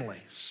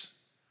families,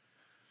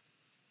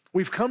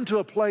 we've come to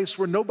a place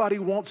where nobody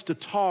wants to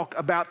talk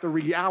about the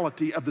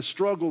reality of the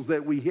struggles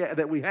that we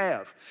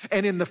have.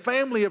 And in the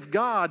family of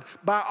God,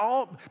 by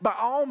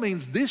all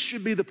means, this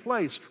should be the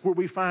place where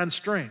we find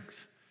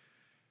strength.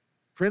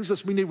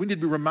 Friends, we need to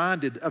be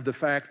reminded of the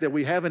fact that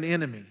we have an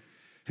enemy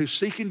who's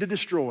seeking to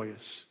destroy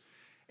us.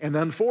 And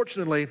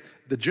unfortunately,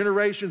 the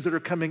generations that are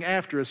coming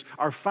after us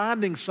are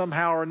finding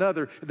somehow or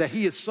another that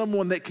he is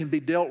someone that can be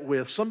dealt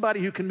with, somebody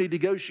who can be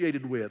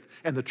negotiated with.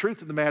 And the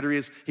truth of the matter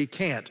is he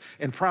can't.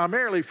 And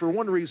primarily for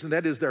one reason,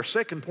 that is their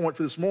second point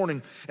for this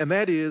morning, and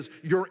that is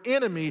your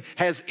enemy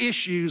has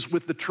issues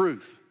with the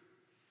truth.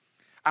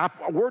 I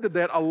worded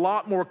that a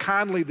lot more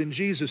kindly than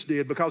Jesus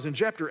did, because in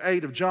chapter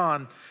 8 of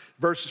John,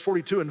 verses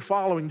 42 and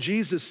following,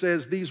 Jesus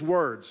says these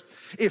words,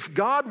 "If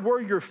God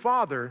were your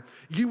Father,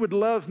 you would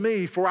love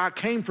me, for I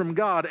came from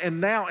God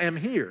and now am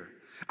here.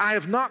 I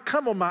have not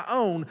come on my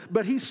own,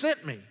 but he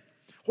sent me.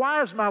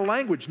 Why is my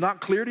language not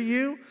clear to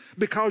you?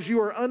 Because you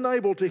are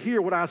unable to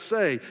hear what I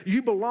say.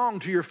 You belong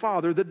to your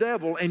father, the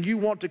devil, and you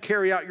want to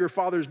carry out your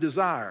father's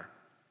desire.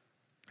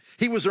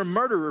 He was a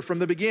murderer from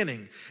the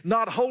beginning,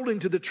 not holding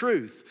to the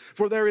truth,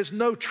 for there is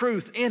no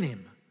truth in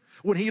him.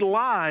 When he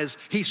lies,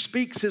 he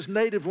speaks his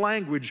native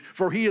language,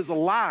 for he is a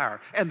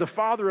liar and the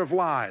father of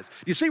lies."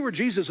 You see where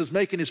Jesus is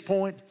making his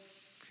point?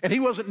 And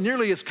he wasn't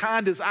nearly as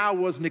kind as I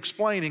was in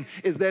explaining,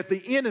 is that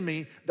the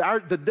enemy,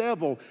 the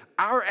devil,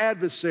 our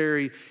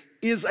adversary,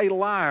 is a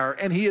liar,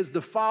 and he is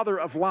the father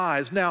of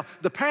lies. Now,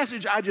 the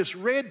passage I just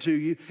read to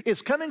you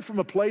is coming from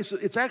a place,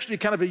 it's actually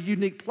kind of a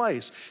unique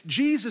place.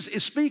 Jesus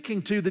is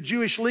speaking to the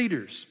Jewish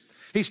leaders.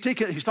 He's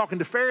talking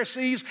to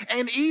Pharisees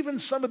and even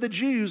some of the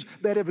Jews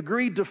that have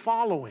agreed to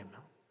follow him.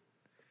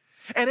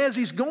 And as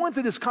he's going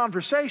through this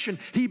conversation,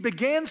 he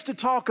begins to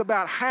talk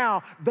about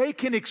how they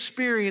can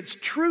experience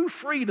true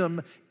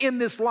freedom in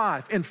this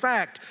life. In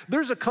fact,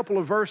 there's a couple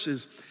of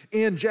verses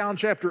in John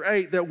chapter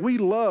 8 that we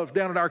love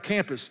down at our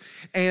campus.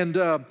 And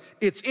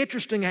it's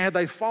interesting how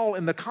they fall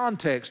in the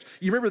context.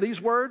 You remember these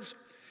words?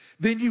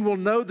 "Then you will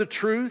know the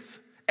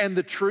truth, and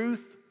the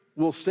truth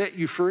will set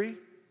you free."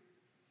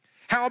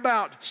 How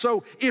about,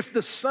 so if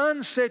the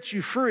Son sets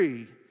you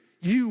free,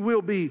 you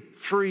will be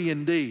free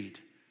indeed.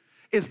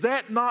 Is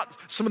that not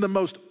some of the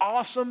most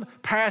awesome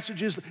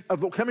passages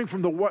coming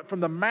from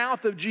the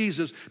mouth of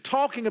Jesus,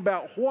 talking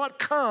about what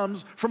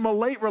comes from a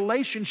late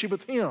relationship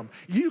with him?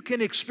 You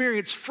can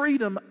experience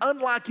freedom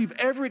unlike you've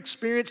ever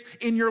experienced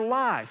in your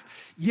life.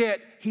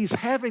 Yet he's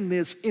having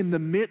this in the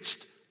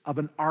midst of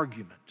an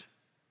argument.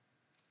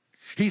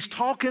 He's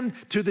talking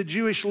to the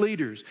Jewish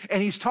leaders,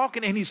 and he's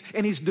talking and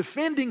he's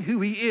defending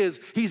who he is.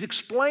 He's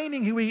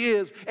explaining who he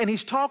is, and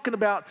he's talking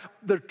about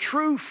the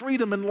true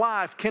freedom in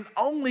life can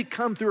only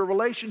come through a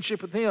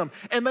relationship with him.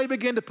 And they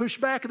begin to push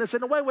back, and they say,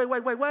 "No,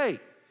 wait.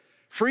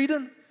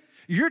 Freedom?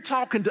 You're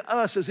talking to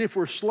us as if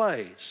we're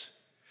slaves.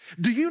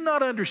 Do you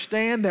not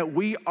understand that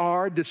we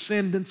are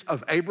descendants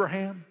of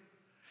Abraham?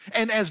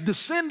 And as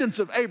descendants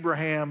of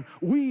Abraham,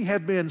 we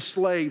have been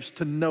slaves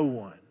to no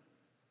one."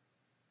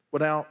 Well,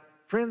 now,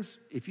 friends,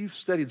 if you've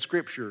studied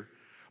Scripture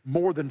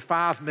more than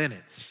 5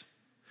 minutes,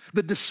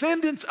 the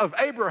descendants of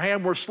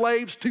Abraham were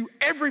slaves to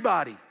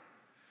everybody.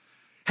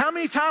 How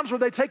many times were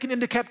they taken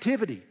into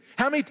captivity?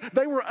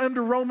 They were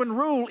under Roman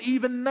rule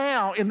even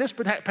now in this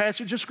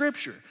passage of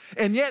Scripture.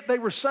 And yet they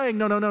were saying,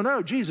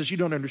 no, Jesus, you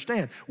don't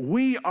understand.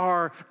 We've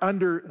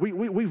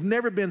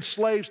never been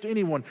slaves to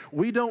anyone.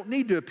 We don't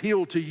need to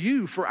appeal to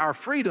you for our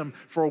freedom,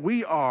 for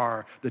we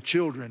are the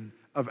children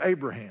of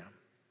Abraham.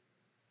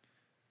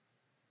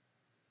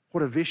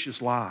 What a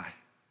vicious lie.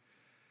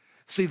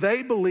 See,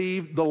 they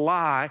believed the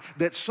lie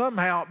that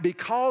somehow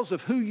because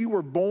of who you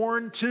were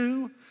born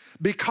to,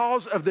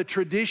 because of the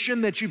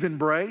tradition that you've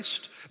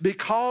embraced,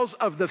 because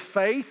of the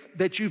faith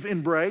that you've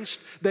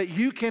embraced, that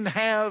you can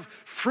have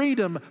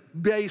freedom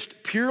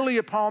based purely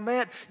upon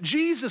that.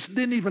 Jesus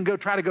didn't even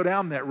try to go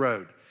down that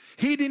road.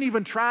 He didn't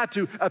even try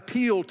to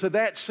appeal to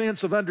that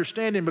sense of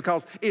understanding,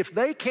 because if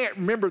they can't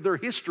remember their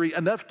history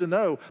enough to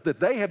know that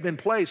they have been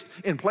placed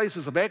in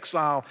places of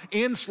exile,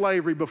 in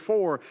slavery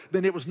before,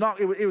 then it was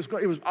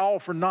all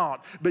for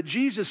naught. But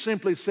Jesus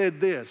simply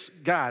said this,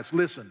 "Guys,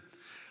 listen,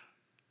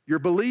 you're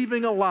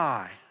believing a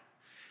lie.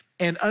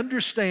 And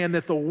understand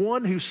that the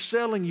one who's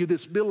selling you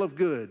this bill of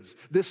goods,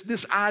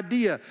 this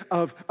idea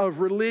of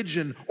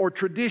religion or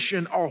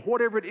tradition or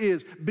whatever it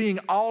is, being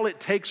all it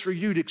takes for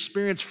you to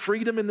experience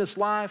freedom in this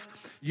life,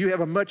 you have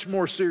a much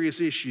more serious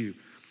issue.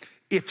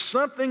 If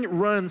something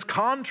runs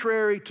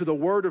contrary to the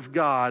Word of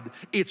God,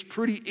 it's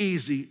pretty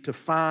easy to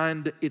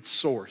find its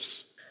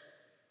source."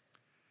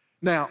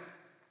 Now,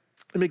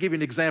 let me give you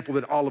an example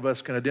that all of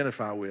us can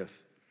identify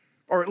with,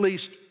 or at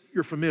least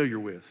you're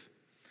familiar with.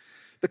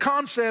 The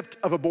concept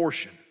of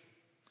abortion,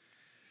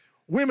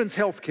 women's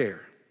health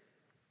care,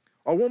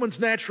 a woman's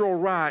natural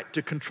right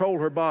to control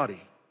her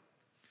body,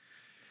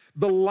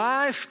 the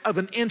life of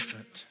an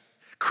infant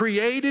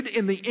created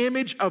in the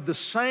image of the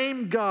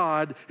same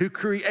God who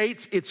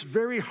creates its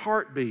very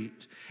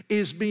heartbeat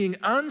is being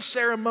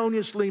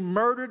unceremoniously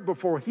murdered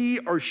before he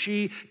or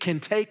she can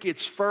take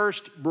its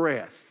first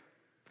breath.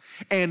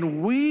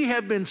 And we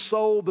have been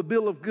sold the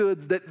bill of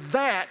goods that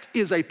that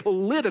is a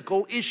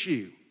political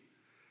issue.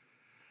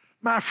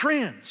 My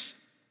friends,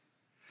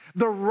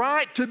 the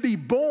right to be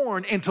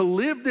born and to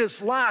live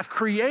this life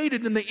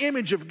created in the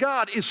image of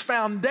God is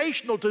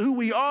foundational to who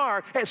we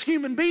are as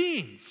human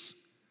beings.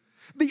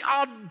 The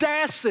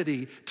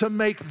audacity to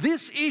make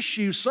this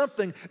issue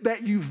something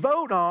that you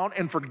vote on,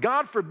 and for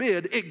God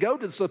forbid it go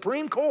to the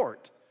Supreme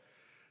Court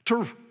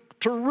to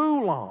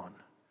rule on.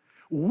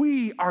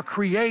 We are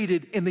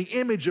created in the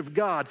image of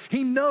God.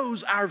 He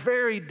knows our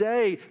very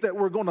day that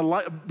we're going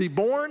to be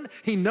born.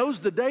 He knows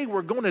the day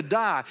we're going to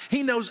die.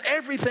 He knows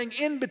everything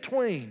in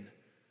between.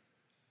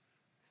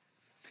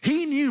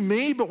 He knew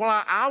me, but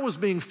while I was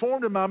being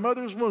formed in my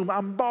mother's womb,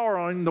 I'm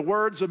borrowing the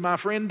words of my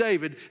friend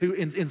David, who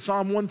in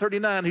Psalm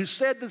 139, who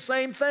said the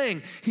same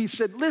thing. He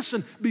said,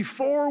 listen,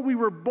 before we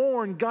were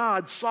born,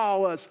 God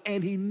saw us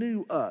and he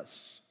knew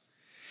us.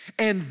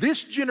 And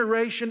this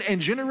generation and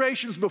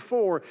generations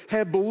before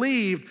have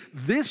believed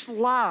this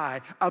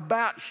lie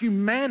about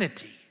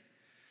humanity,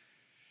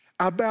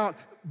 about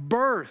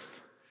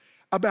birth,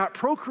 about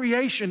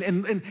procreation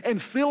and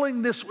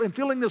filling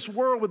this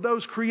world with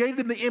those created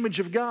in the image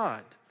of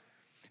God.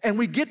 And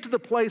we get to the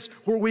place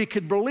where we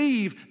could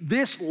believe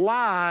this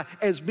lie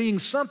as being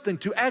something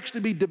to actually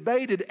be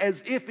debated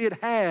as if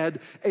it had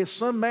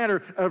some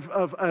matter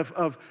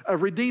of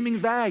redeeming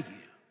value.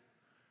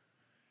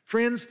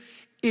 Friends,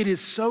 it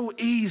is so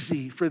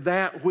easy for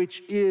that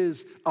which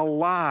is a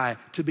lie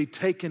to be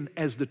taken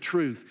as the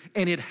truth.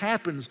 And it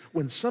happens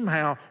when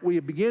somehow we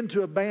begin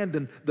to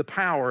abandon the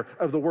power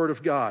of the Word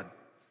of God.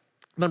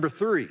 Number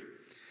 3,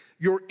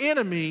 your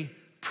enemy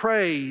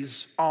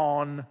preys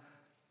on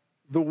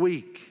the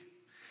weak.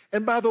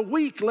 And by the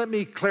weak, let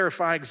me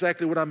clarify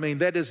exactly what I mean.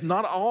 That does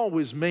not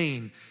always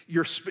mean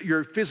your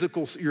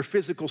physical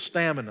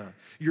stamina,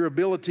 your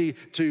ability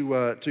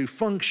to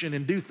function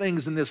and do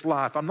things in this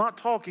life. I'm not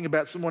talking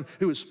about someone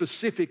who is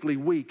specifically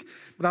weak,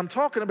 but I'm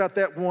talking about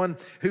that one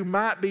who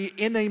might be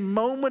in a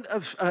moment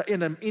of,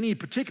 any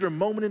particular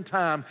moment in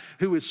time,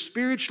 who is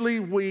spiritually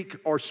weak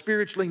or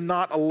spiritually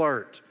not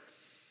alert.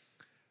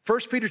 1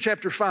 Peter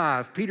chapter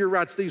 5, Peter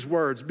writes these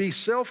words, "Be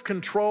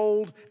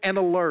self-controlled and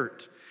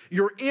alert.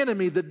 Your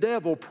enemy, the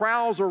devil,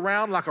 prowls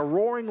around like a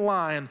roaring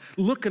lion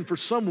looking for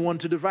someone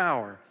to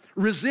devour.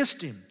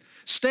 Resist him,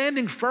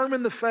 standing firm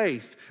in the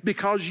faith,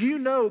 because you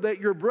know that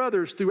your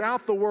brothers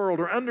throughout the world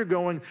are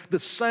undergoing the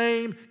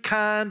same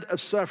kind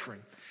of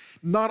suffering."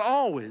 Not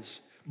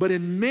always, but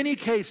in many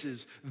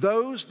cases,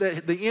 those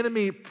that the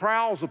enemy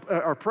prowls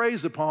or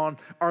preys upon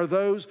are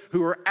those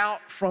who are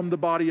out from the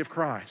body of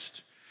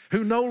Christ,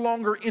 who no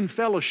longer in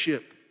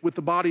fellowship with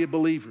the body of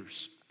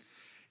believers.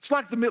 It's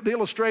like the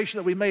illustration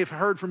that we may have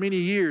heard for many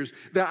years,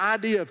 the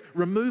idea of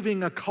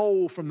removing a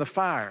coal from the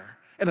fire.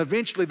 And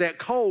eventually that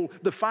coal,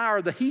 the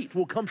fire, the heat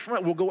will come from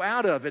it, will go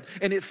out of it,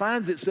 and it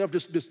finds itself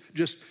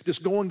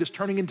just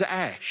turning into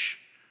ash.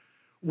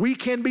 We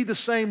can be the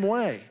same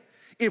way.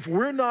 If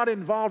we're not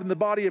involved in the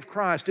body of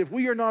Christ, if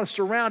we are not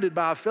surrounded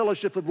by a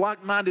fellowship of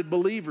like-minded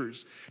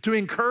believers to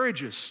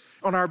encourage us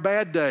on our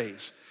bad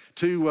days,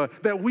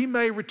 that we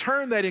may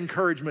return that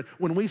encouragement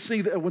when we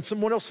see that when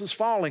someone else is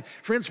falling.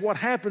 Friends, what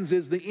happens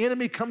is the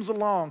enemy comes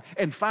along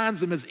and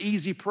finds them as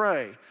easy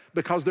prey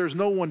because there's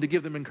no one to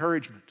give them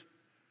encouragement.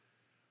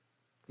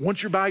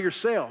 Once you're by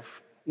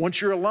yourself,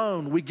 once you're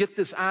alone, we get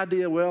this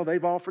idea, well,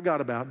 they've all forgot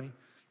about me.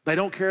 They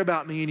don't care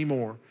about me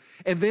anymore.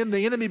 And then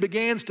the enemy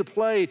begins to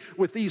play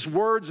with these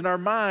words in our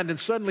mind, and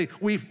suddenly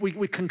we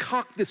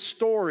concoct this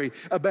story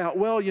about,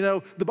 well, you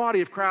know, the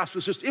body of Christ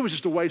was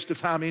just a waste of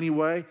time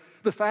anyway.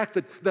 The fact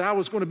that I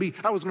was going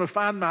to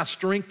find my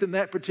strength in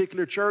that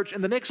particular church,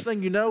 and the next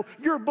thing you know,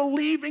 you're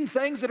believing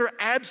things that are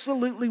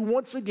absolutely,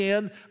 once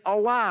again, a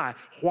lie.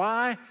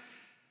 Why?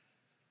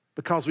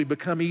 Because we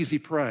become easy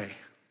prey.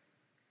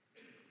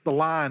 The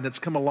lion that's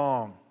come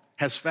along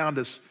has found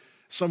us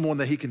someone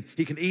that he can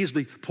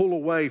easily pull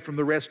away from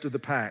the rest of the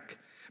pack.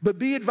 But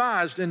be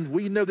advised, and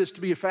we know this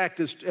to be a fact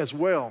as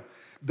well,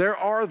 there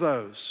are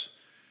those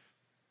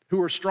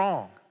who are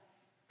strong,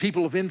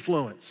 people of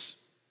influence,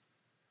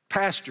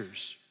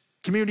 pastors,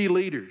 community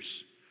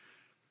leaders,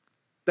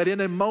 that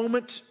in a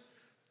moment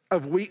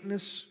of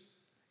weakness,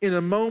 in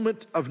a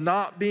moment of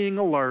not being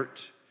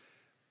alert,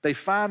 they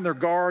find their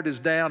guard is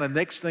down, and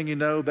next thing you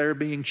know, they're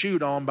being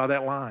chewed on by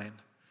that lion.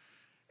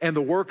 And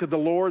the work of the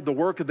Lord, the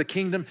work of the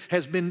kingdom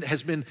has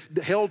been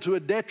held to a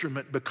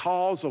detriment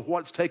because of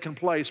what's taken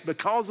place,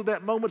 because of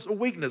that moment of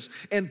weakness.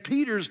 And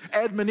Peter's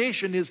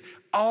admonition is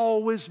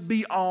always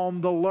be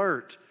on the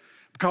alert,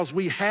 because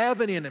we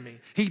have an enemy.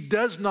 He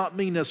does not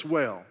mean us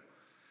well.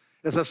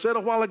 As I said a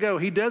while ago,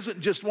 he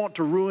doesn't just want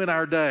to ruin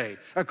our day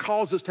or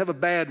cause us to have a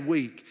bad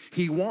week.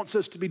 He wants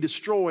us to be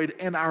destroyed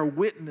and our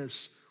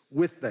witness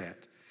with that.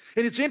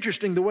 And it's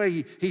interesting the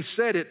way he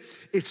said it.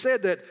 It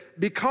said that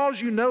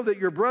because you know that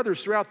your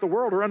brothers throughout the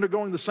world are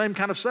undergoing the same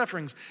kind of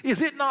sufferings,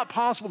 is it not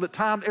possible that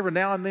every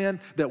now and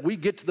then that we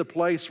get to the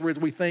place where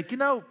we think,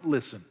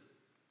 listen,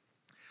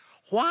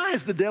 why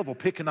is the devil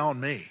picking on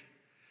me?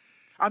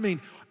 I mean,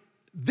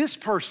 this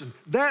person,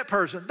 that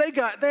person,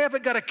 they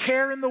haven't got a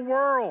care in the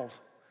world.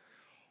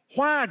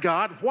 Why,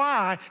 God,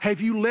 why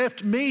have you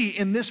left me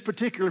in this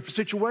particular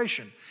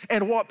situation?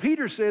 And what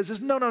Peter says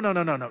is, no.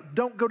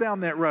 Don't go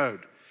down that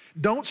road.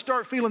 Don't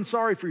start feeling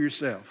sorry for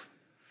yourself.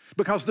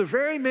 Because the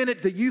very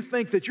minute that you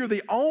think that you're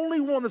the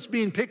only one that's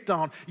being picked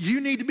on, you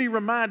need to be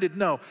reminded,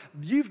 no,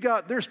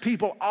 there's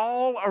people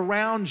all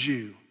around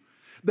you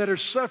that are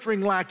suffering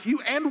like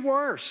you and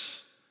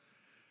worse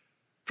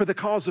for the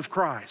cause of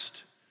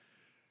Christ,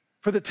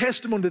 for the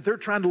testimony that they're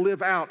trying to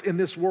live out in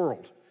this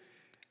world.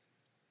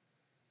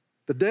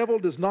 The devil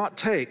does not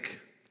take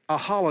a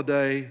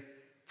holiday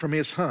from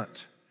his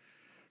hunt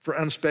for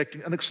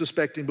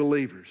unsuspecting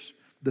believers.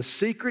 The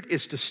secret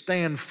is to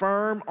stand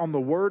firm on the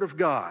Word of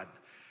God,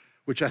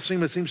 which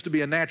seems to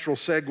be a natural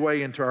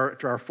segue into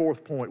our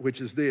fourth point, which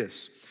is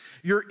this.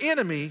 Your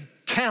enemy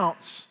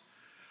counts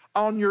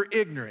on your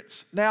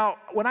ignorance. Now,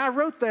 when I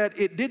wrote that,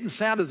 it didn't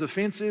sound as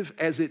offensive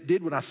as it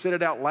did when I said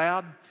it out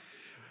loud.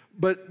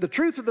 But the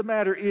truth of the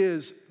matter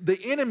is, the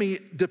enemy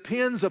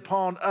depends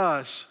upon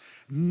us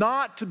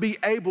not to be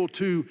able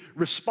to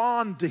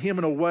respond to him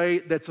in a way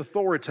that's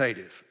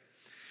authoritative.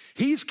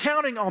 He's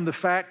counting on the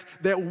fact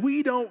that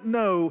we don't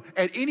know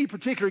at any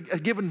particular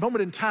given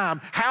moment in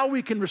time how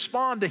we can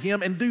respond to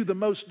him and do the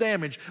most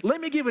damage. Let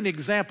me give an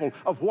example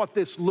of what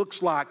this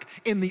looks like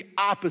in the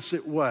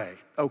opposite way,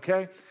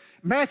 okay?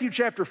 Matthew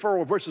chapter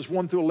 4, verses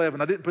 1 through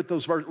 11. I didn't put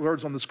those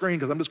words on the screen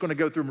because I'm just going to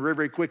go through them very,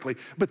 very quickly.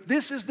 But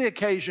this is the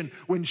occasion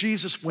when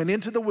Jesus went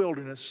into the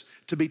wilderness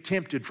to be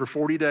tempted for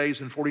 40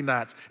 days and 40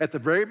 nights. At the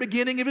very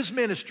beginning of his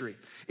ministry,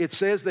 it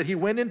says that he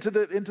went into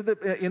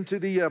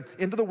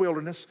the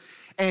wilderness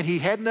and he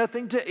had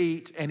nothing to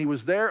eat, and he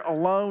was there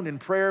alone in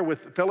prayer,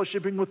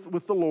 fellowshipping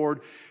with the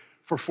Lord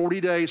for 40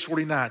 days,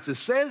 40 nights. It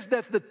says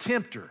that the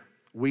tempter,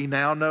 we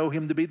now know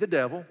him to be the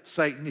devil,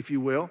 Satan, if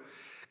you will,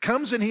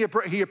 comes and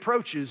he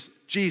approaches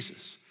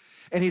Jesus.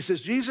 And he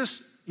says,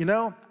 Jesus,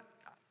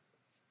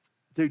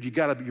 dude,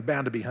 you're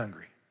bound to be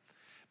hungry.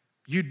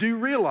 You do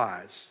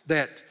realize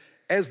that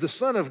as the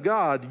Son of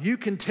God, you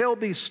can tell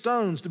these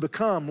stones to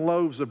become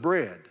loaves of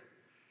bread.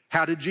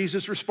 How did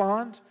Jesus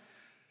respond?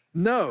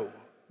 No,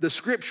 the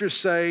scriptures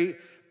say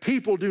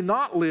people do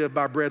not live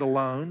by bread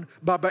alone,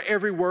 but by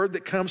every word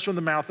that comes from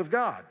the mouth of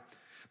God.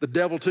 The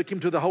devil took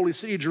him to the holy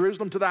city,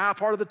 Jerusalem, to the high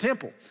part of the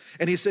temple.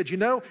 And he said,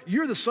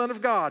 you're the Son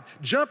of God.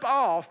 Jump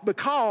off,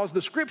 because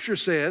the scripture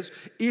says,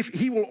 if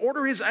he will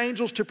order his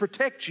angels to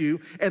protect you,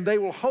 and they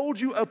will hold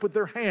you up with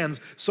their hands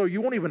so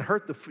you won't even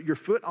hurt your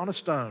foot on a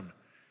stone.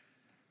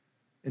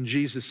 And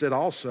Jesus said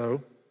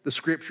also, the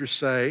scriptures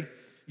say,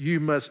 you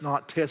must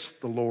not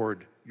test the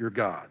Lord your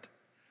God.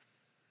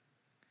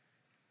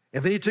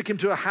 And then he took him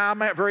to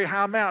a very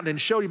high mountain and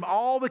showed him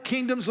all the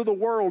kingdoms of the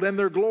world and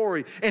their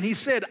glory. And he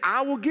said,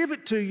 I will give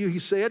it to you, he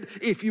said,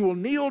 if you will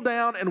kneel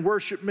down and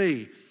worship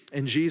me.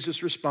 And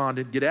Jesus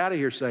responded, get out of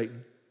here,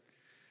 Satan.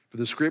 For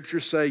the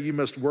scriptures say you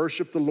must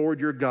worship the Lord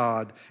your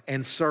God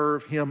and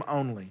serve him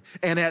only.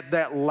 And at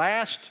that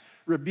last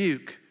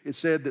rebuke, it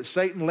said that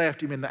Satan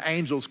left him and the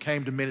angels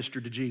came to minister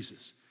to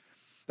Jesus.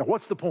 Now,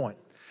 what's the point?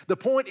 The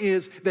point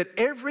is that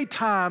every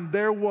time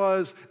there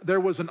was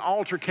an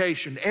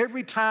altercation,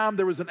 every time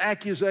there was an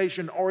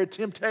accusation or a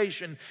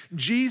temptation,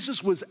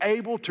 Jesus was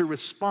able to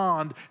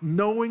respond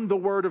knowing the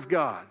Word of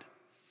God.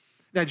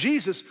 Now,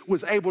 Jesus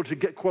was able to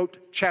quote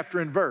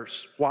chapter and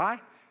verse. Why?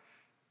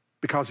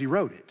 Because he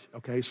wrote it,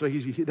 okay? So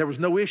there was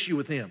no issue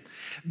with him.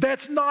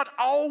 That's not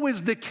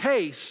always the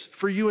case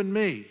for you and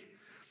me.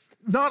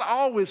 Not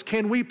always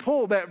can we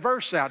pull that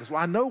verse out.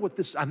 Well, I know what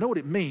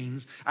it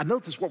means. I know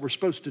this is what we're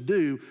supposed to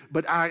do,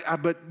 but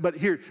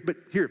here,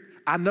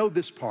 I know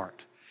this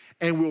part.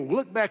 And we'll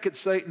look back at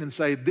Satan and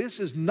say, this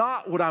is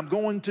not what I'm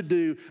going to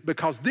do,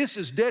 because this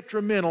is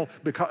detrimental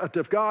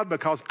to God,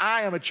 because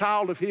I am a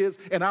child of his,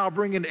 and I'll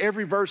bring in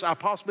every verse I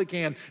possibly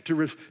can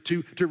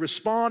to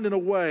respond in a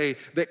way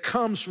that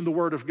comes from the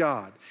Word of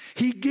God.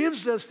 He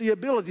gives us the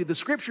ability. The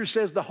scripture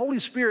says the Holy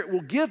Spirit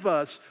will give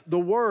us the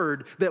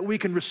word that we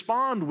can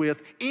respond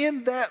with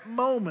in that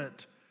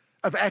moment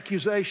of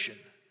accusation.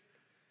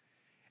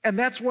 And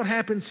that's what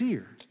happens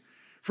here.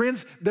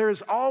 Friends, there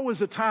is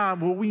always a time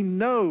where we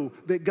know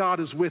that God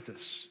is with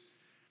us.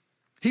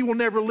 He will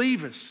never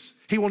leave us.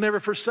 He will never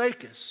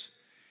forsake us.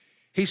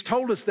 He's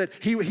told us that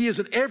He is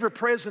an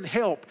ever-present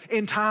help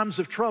in times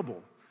of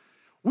trouble.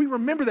 We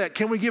remember that.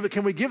 Can we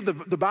give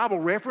the Bible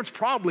reference?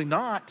 Probably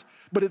not.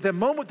 But at the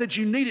moment that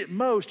you need it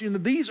most,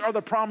 these are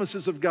the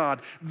promises of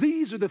God.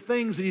 These are the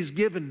things that He's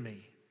given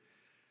me.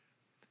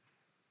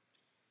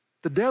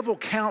 The devil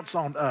counts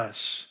on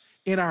us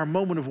in our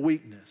moment of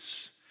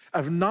weakness.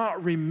 of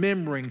not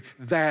remembering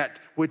that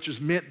which has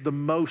meant the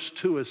most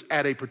to us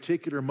at a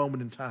particular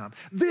moment in time.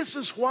 This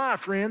is why,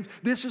 friends,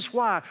 this is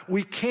why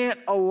we can't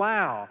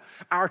allow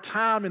our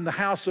time in the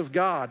house of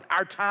God,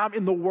 our time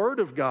in the Word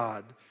of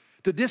God,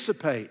 to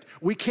dissipate.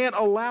 We can't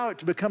allow it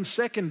to become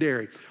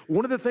secondary.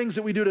 One of the things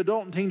that we do at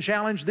Adult and Teen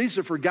Challenge, these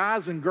are for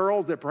guys and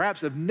girls that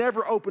perhaps have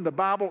never opened a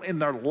Bible in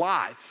their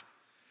life,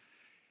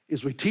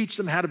 is we teach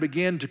them how to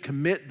begin to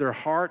commit their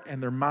heart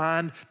and their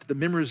mind to the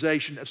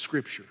memorization of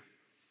Scripture,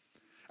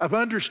 of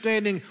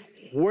understanding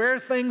where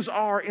things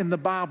are in the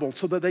Bible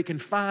so that they can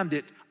find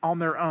it on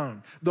their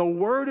own. The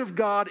Word of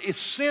God is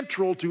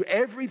central to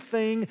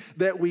everything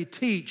that we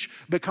teach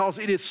because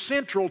it is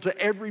central to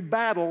every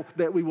battle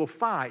that we will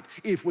fight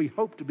if we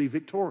hope to be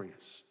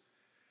victorious.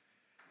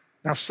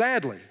 Now,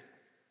 sadly,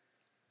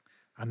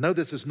 I know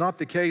this is not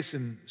the case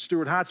in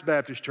Stuart Heights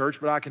Baptist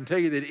Church, but I can tell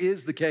you that it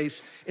is the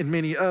case in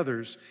many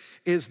others,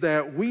 is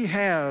that we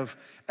have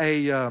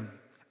a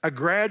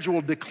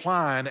gradual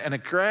decline and a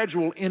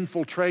gradual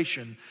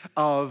infiltration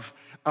of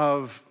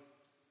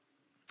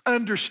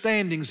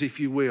understandings, if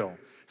you will,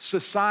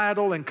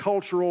 societal and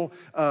cultural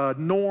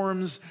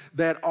norms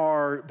that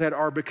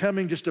are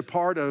becoming just a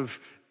part of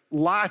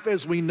life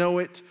as we know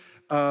it,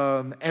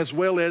 as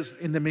well as,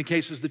 in many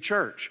cases, the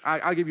church.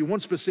 I'll give you one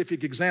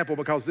specific example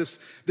because this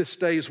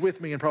stays with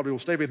me and probably will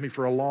stay with me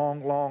for a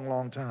long, long,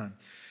 long time.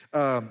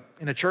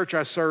 In a church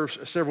I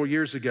served several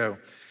years ago,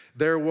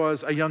 there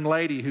was a young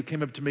lady who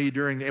came up to me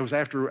it was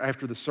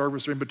after the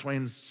service or in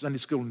between Sunday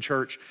school and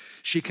church.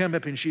 She came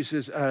up and she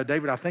says,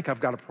 David, I think I've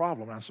got a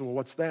problem. And I said, well,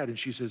 what's that? And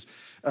she says,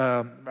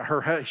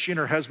 she and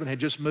her husband had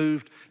just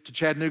moved to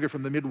Chattanooga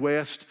from the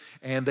Midwest,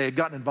 and they had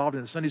gotten involved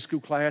in a Sunday school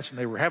class, and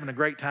they were having a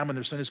great time in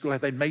their Sunday school.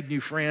 They'd made new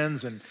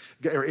friends and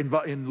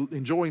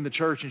enjoying the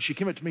church. And she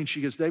came up to me and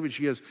she goes, David,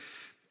 she goes,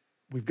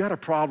 we've got a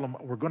problem.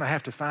 We're going to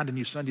have to find a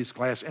new Sunday school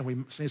class, and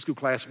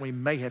we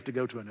may have to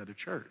go to another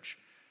church.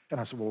 And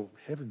I said, well,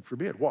 heaven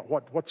forbid,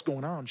 what's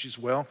going on? She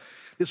said, well,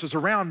 this was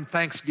around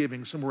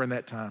Thanksgiving, somewhere in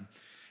that time.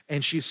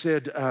 And she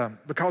said,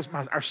 because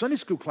our Sunday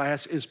school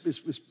class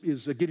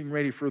is getting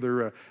ready for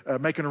their,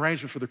 making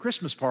arrangements for the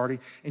Christmas party.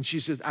 And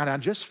she says, and I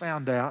just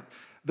found out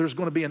there's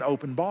going to be an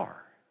open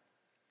bar.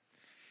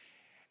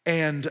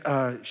 And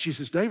she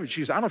says, David,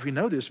 she says, I don't know if you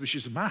know this, but she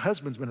said, my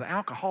husband's been an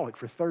alcoholic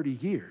for 30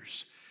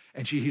 years.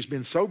 And he's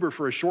been sober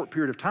for a short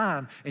period of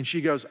time. And she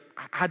goes,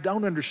 I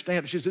don't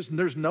understand. She says,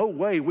 there's no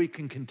way we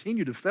can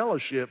continue to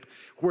fellowship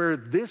where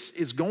this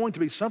is going to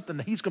be something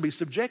that he's going to be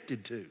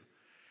subjected to.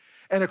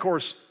 And of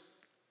course,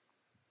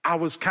 I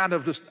was kind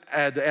of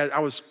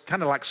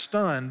like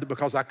stunned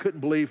because I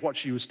couldn't believe what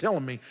she was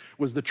telling me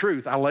was the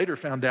truth. I later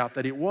found out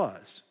that it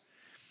was.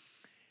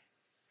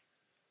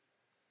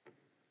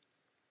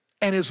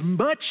 And as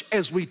much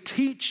as we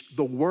teach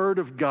the Word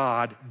of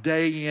God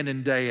day in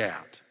and day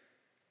out,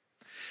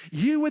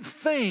 you would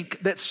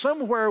think that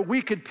somewhere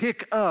we could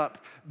pick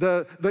up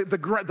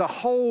the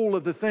whole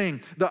of the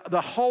thing,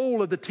 the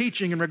whole of the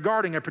teaching in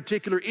regarding a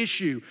particular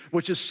issue,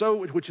 which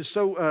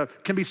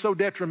can be so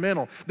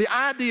detrimental. The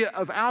idea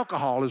of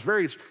alcohol is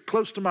very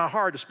close to my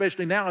heart,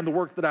 especially now in the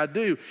work that I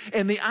do.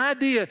 And the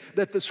idea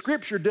that the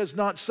Scripture does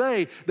not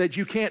say that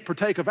you can't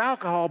partake of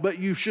alcohol, but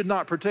you should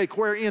not partake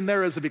wherein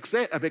there is of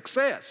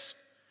excess.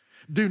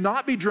 Do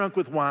not be drunk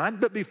with wine,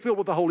 but be filled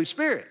with the Holy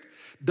Spirit.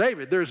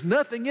 David, there's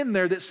nothing in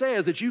there that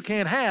says that you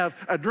can't have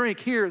a drink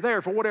here or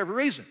there for whatever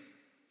reason.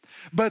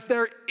 But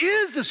there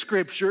is a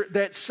Scripture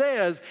that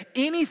says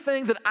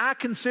anything that I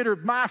consider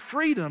my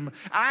freedom,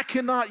 I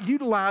cannot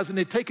utilize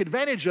and take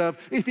advantage of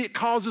if it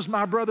causes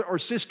my brother or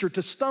sister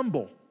to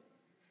stumble.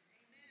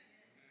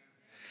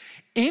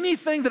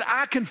 Anything that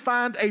I can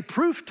find a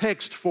proof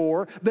text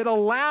for that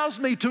allows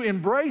me to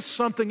embrace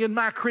something in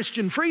my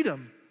Christian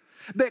freedom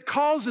that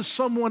causes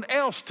someone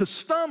else to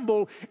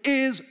stumble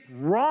is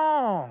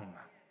wrong.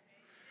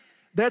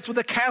 That's with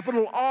a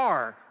capital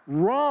R,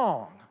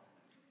 wrong.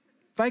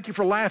 Thank you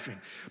for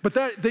laughing. But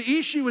the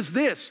issue is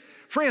this.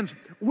 Friends,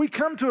 we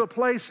come to a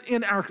place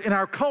in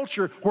our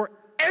culture where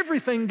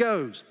everything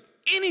goes.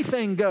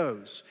 Anything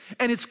goes.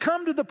 And it's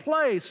come to the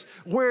place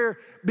where,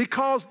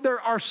 because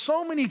there are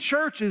so many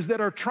churches that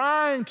are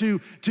trying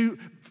to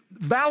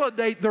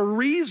validate the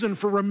reason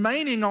for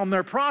remaining on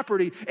their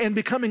property and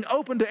becoming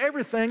open to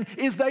everything,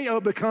 is they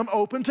become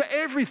open to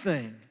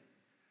everything.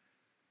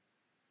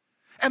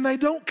 And they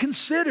don't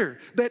consider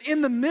that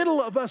in the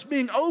middle of us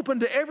being open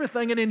to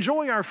everything and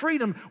enjoy our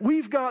freedom,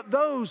 we've got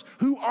those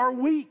who are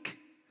weak.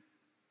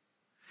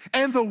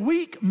 And the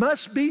weak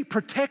must be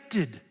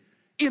protected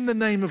in the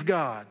name of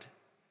God.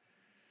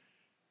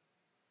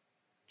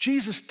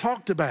 Jesus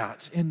talked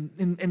about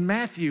in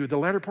Matthew, the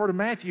latter part of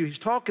Matthew, he's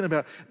talking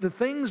about the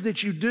things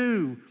that you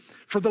do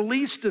for the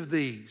least of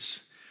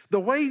these. The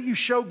way you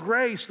show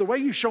grace, the way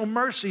you show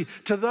mercy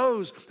to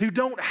those who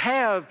don't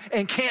have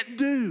and can't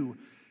do.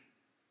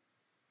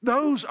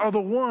 Those are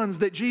the ones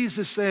that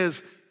Jesus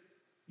says,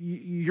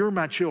 you're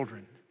my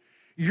children.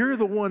 You're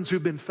the ones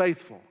who've been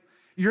faithful.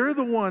 You're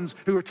the ones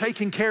who are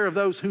taking care of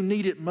those who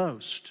need it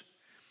most.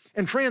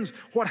 And friends,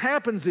 what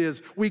happens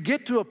is we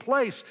get to a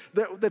place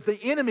that the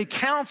enemy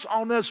counts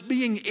on us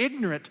being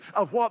ignorant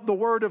of what the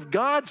Word of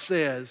God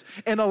says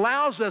and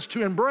allows us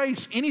to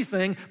embrace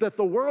anything that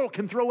the world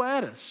can throw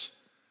at us.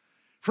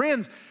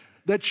 Friends,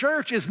 the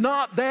church is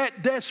not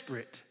that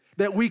desperate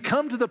that we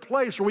come to the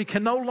place where we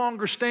can no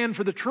longer stand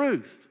for the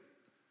truth.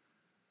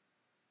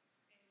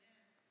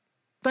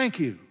 Thank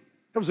you.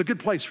 That was a good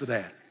place for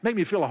that. Made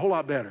me feel a whole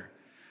lot better.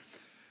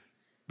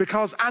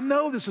 Because I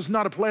know this is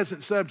not a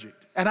pleasant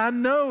subject. And I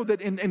know that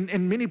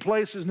in many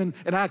places, and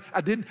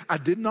I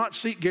did not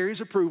seek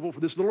Gary's approval for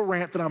this little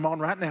rant that I'm on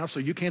right now, so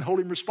you can't hold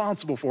him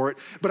responsible for it.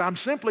 But I'm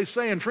simply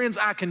saying, friends,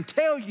 I can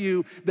tell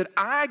you that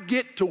I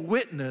get to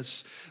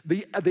witness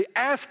the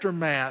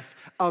aftermath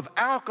of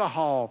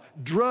alcohol,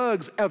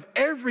 drugs, of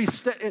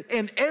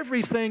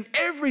everything.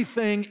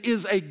 Everything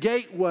is a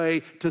gateway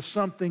to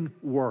something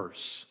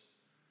worse.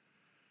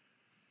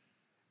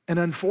 And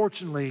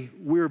unfortunately,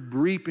 we're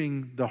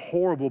reaping the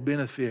horrible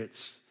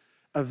benefits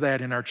of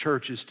that in our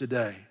churches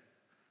today.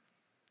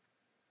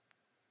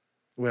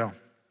 Well,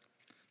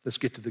 let's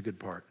get to the good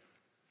part.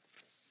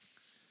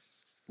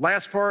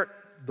 Last part,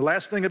 the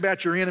last thing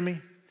about your enemy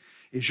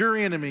is your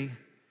enemy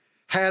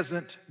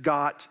hasn't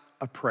got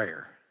a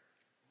prayer.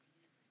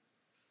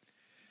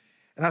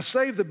 And I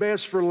saved the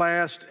best for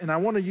last, and I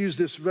want to use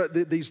these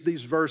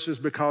verses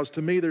because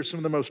to me they're some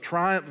of the most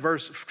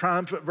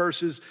triumphant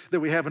verses that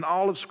we have in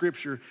all of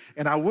Scripture,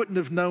 and I wouldn't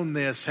have known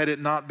this had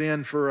it not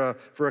been for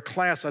a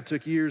class I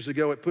took years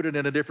ago. It put it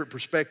in a different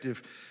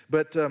perspective.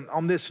 But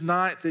on this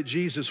night that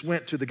Jesus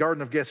went to the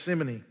Garden of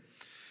Gethsemane,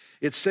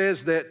 it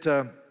says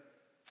that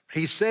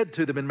he said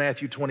to them in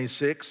Matthew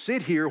 26,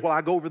 "Sit here while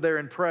I go over there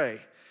and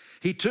pray."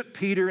 He took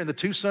Peter and the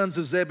two sons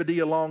of Zebedee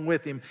along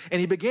with him,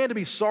 and he began to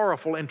be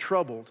sorrowful and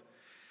troubled.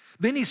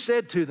 Then he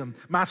said to them,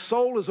 "My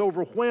soul is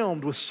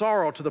overwhelmed with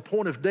sorrow to the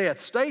point of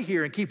death. Stay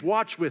here and keep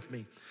watch with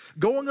me."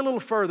 Going a little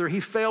further, he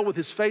fell with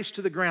his face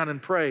to the ground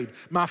and prayed,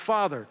 "My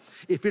Father,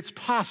 if it's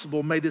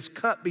possible, may this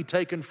cup be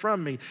taken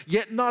from me,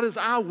 yet not as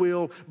I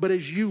will, but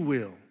as you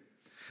will."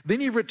 Then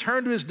he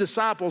returned to his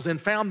disciples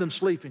and found them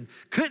sleeping.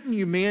 "Couldn't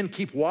you men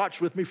keep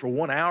watch with me for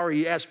 1 hour?"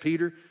 he asked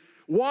Peter.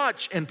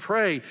 "Watch and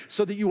pray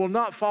so that you will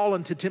not fall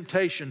into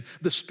temptation.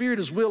 The spirit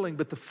is willing,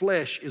 but the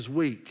flesh is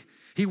weak."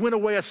 He went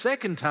away a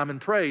second time and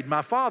prayed,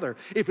 "My Father,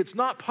 if it's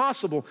not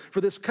possible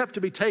for this cup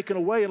to be taken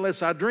away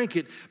unless I drink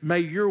it, may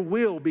your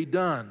will be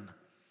done."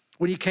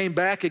 When he came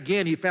back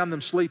again, he found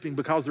them sleeping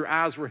because their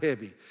eyes were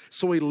heavy.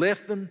 So he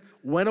left them,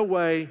 went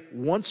away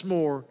once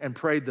more, and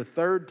prayed the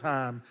third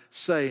time,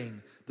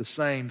 saying the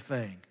same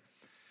thing.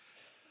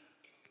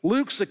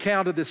 Luke's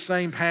account of this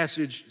same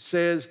passage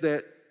says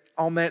that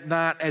on that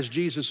night as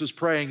Jesus was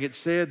praying, it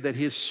said that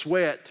his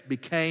sweat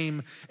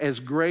became as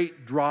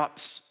great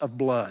drops of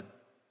blood.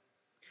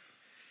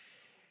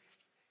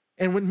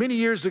 And when many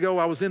years ago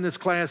I was in this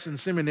class in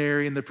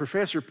seminary, and the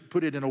professor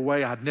put it in a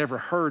way I'd never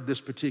heard this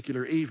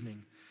particular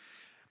evening.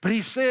 But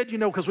he said,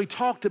 because we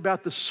talked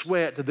about the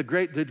sweat, the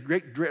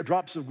great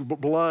drops of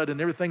blood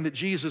and everything that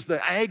Jesus,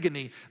 the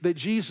agony that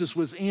Jesus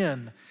was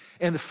in,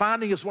 and the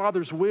finding his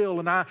Father's will.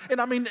 And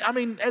I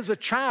mean, as a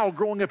child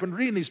growing up and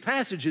reading these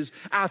passages,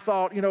 I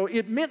thought,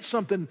 it meant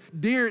something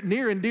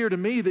near and dear to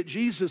me that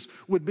Jesus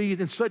would be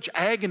in such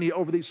agony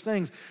over these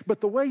things. But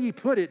the way he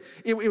put it,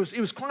 it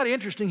was quite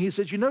interesting. He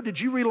said,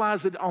 did you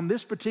realize that on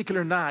this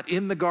particular night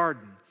in the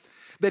garden,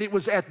 that it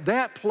was at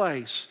that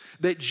place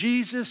that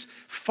Jesus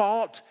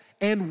fought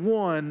and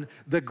won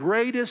the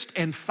greatest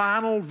and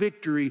final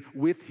victory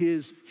with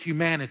his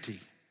humanity?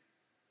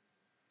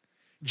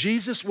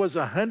 Jesus was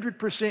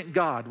 100%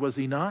 God, was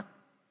he not?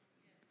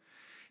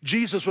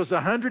 Jesus was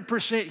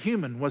 100%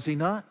 human, was he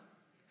not?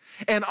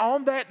 And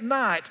on that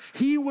night,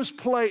 he was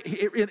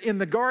in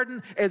the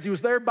garden as he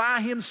was there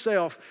by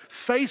himself,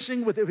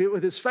 facing with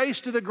his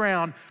face to the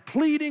ground,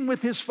 pleading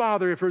with his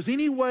Father, if there's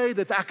any way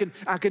that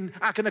I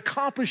can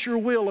accomplish your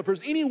will, if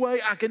there's any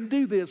way I can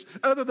do this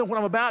other than what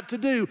I'm about to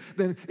do,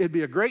 then it'd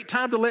be a great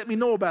time to let me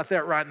know about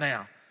that right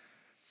now.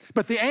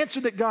 But the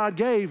answer that God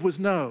gave was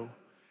no.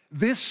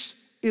 This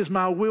is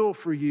my will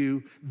for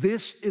you.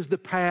 This is the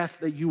path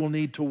that you will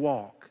need to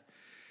walk.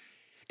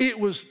 It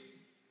was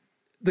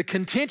the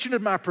contention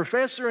of my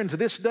professor, and to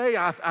this day,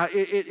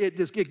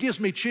 it gives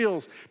me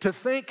chills to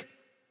think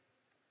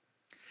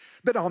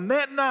that on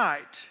that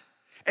night,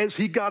 as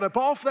he got up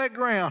off that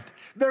ground,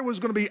 there was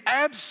going to be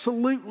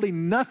absolutely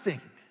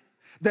nothing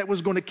that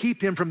was going to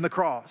keep him from the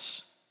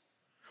cross.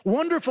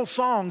 Wonderful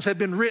songs have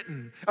been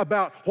written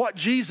about what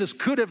Jesus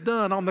could have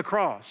done on the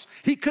cross.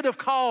 He could have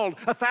called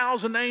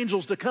 1,000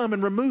 angels to come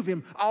and remove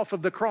him off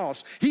of the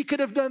cross. He could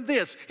have done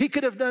this. He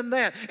could have done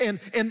that. And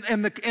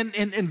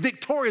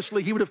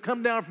victoriously, he would have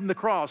come down from the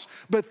cross.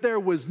 But there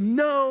was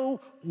no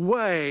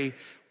way.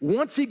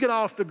 Once he got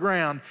off the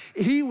ground,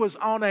 he was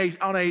on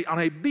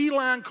a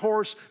beeline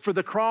course for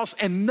the cross,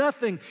 and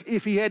nothing,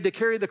 if he had to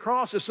carry the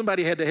cross, if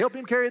somebody had to help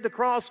him carry the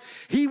cross,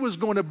 he was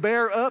going to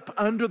bear up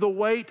under the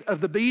weight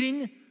of the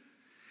beating.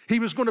 He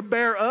was going to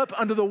bear up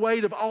under the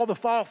weight of all the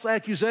false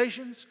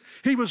accusations.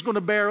 He was going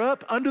to bear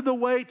up under the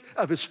weight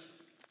of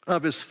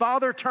his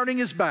Father turning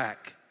his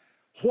back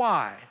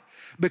Why?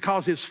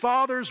 Because his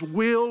Father's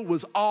will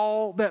was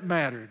all that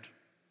mattered.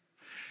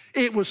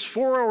 It was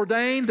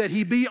foreordained that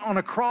he be on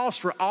a cross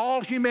for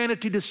all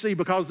humanity to see,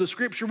 because the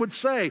scripture would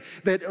say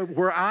that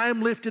where I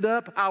am lifted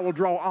up, I will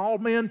draw all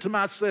men to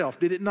myself.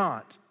 Did it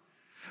not?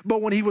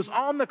 But when he was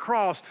on the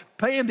cross,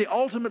 paying the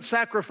ultimate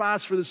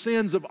sacrifice for the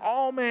sins of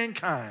all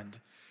mankind,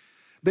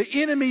 the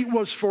enemy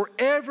was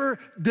forever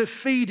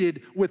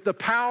defeated with the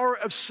power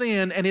of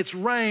sin and its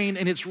reign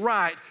and its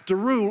right to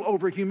rule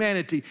over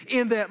humanity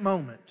in that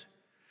moment.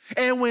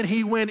 And when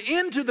he went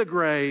into the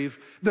grave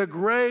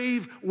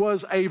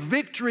was a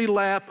victory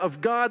lap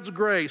of God's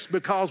grace,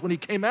 because when he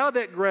came out of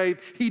that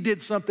grave, he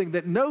did something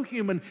that no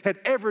human had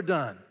ever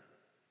done,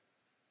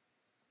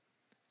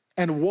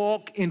 and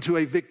walk into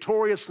a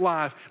victorious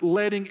life,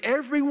 letting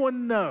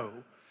everyone know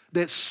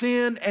that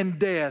sin and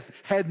death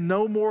had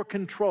no more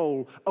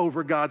control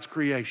over God's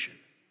creation.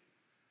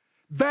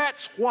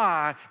 That's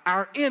why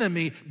our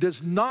enemy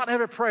does not have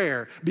a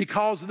prayer,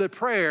 because of the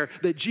prayer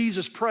that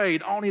Jesus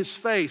prayed on his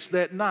face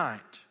that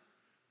night.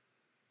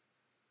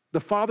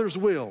 The Father's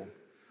will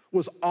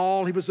was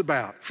all he was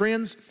about.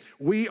 Friends,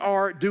 we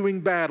are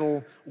doing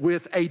battle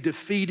with a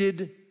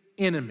defeated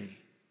enemy.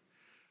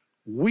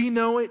 We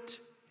know it,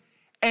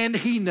 and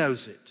he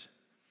knows it.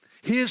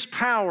 His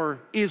power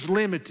is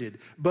limited,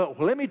 but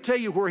let me tell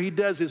you where he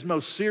does his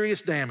most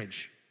serious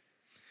damage.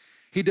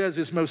 He does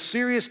his most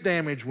serious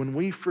damage when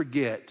we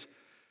forget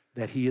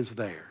that he is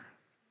there.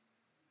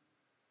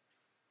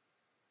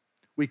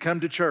 We come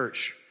to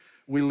church,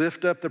 we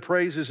lift up the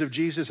praises of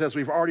Jesus, as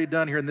we've already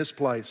done here in this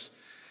place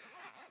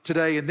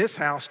today, in this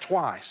house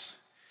twice.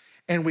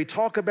 And we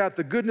talk about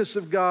the goodness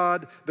of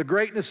God, the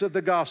greatness of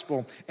the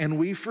gospel, and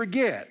we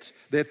forget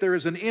that there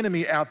is an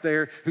enemy out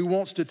there who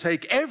wants to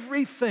take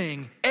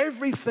everything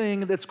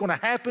that's going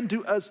to happen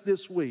to us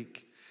this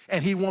week,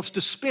 and he wants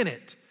to spin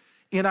it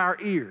in our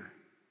ear.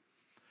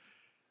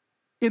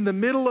 In the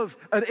middle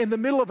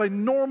of a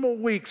normal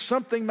week,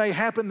 something may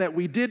happen that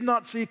we did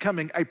not see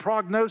coming. A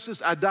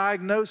prognosis, a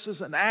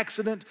diagnosis, an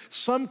accident,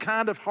 some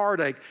kind of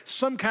heartache,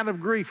 some kind of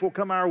grief will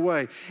come our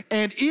way.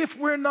 And if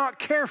we're not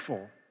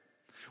careful,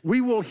 we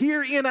will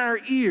hear in our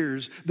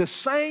ears the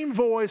same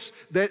voice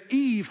that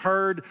Eve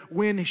heard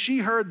when she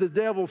heard the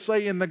devil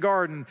say in the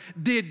garden,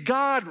 "Did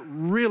God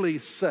really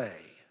say?"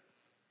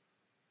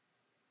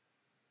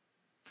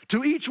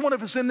 To each one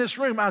of us in this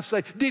room, I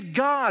say, did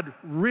God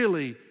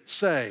really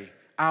say,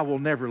 "I will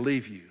never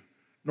leave you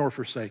nor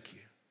forsake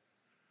you"?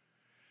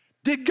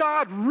 Did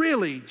God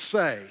really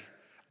say,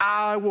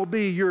 "I will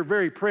be your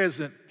very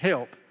present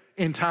help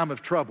in time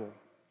of trouble"?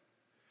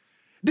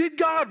 Did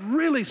God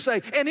really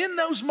say? And in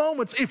those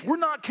moments, if we're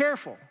not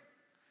careful,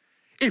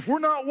 if we're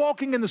not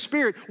walking in the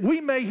Spirit,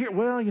 we may hear,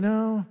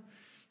 "Well,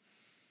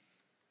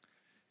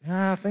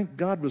 I think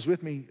God was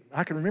with me.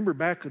 I can remember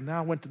back when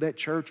I went to that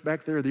church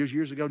back there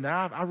years ago.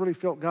 Now I really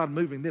felt God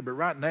moving there, but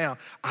right now,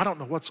 I don't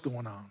know what's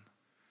going on.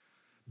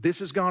 This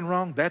has gone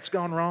wrong. That's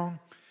gone wrong.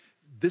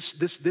 This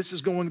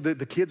is going,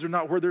 the kids are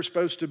not where they're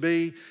supposed to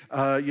be.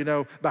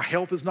 My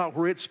health is not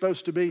where it's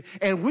supposed to be."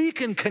 And we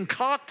can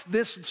concoct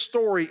this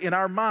story in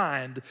our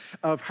mind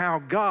of how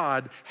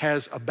God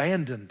has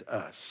abandoned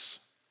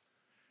us.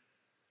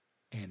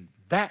 And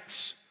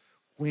that's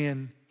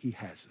when he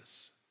has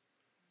us.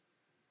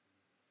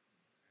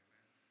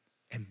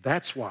 And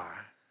that's why,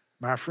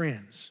 my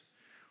friends,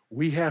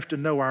 we have to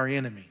know our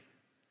enemy.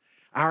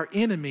 Our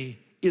enemy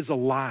is a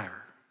liar.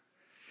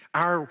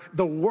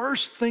 The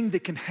worst thing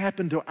that can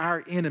happen to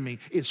our enemy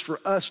is for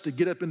us to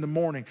get up in the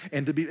morning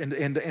and to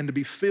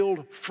be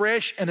filled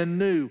fresh and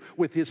anew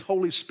with his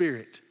Holy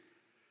Spirit.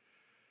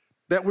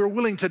 That we're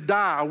willing to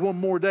die one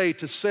more day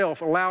to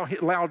self,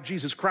 allow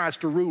Jesus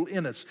Christ to rule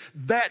in us.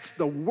 That's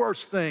the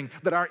worst thing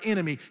that our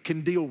enemy can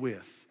deal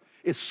with.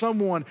 Is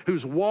someone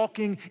who's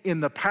walking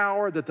in the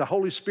power that the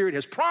Holy Spirit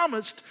has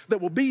promised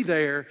that will be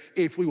there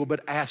if we will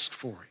but ask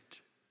for it.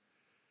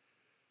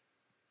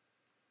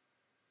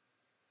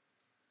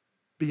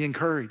 Be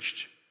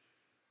encouraged.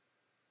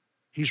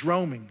 He's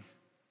roaming.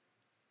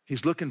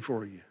 He's looking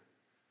for you.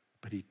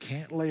 But he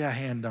can't lay a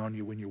hand on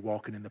you when you're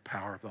walking in the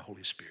power of the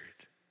Holy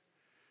Spirit.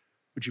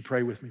 Would you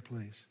pray with me,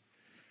 please?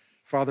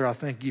 Father, I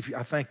thank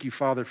you,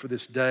 Father, for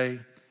this day.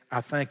 I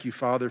thank you,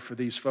 Father, for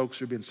these folks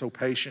who have been so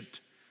patient.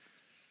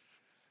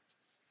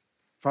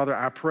 Father,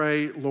 I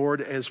pray, Lord,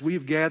 as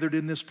we've gathered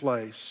in this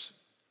place,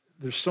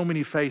 there's so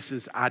many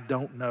faces I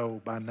don't know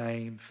by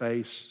name,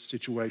 face,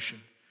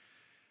 situation.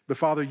 But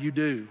Father, you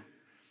do.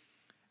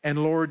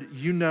 And Lord,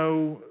 you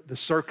know the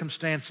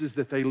circumstances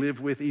that they live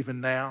with even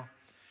now.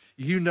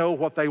 You know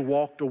what they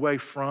walked away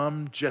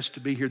from just to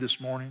be here this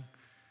morning.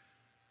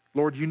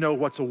 Lord, you know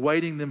what's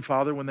awaiting them,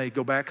 Father, when they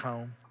go back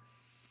home.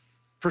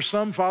 For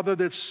some, Father,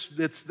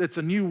 that's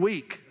a new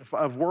week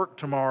of work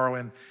tomorrow,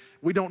 and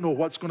we don't know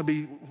what's going to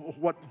be,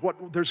 what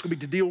there's going to be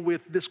to deal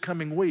with this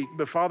coming week.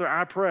 But Father,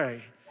 I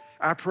pray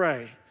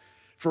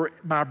for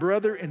my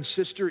brother and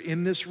sister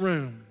in this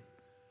room,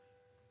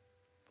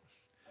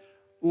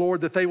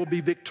 Lord, that they will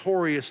be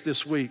victorious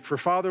this week. For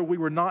Father, we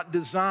were not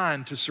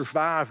designed to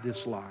survive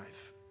this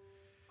life.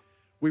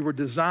 We were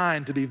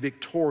designed to be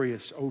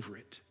victorious over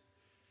it.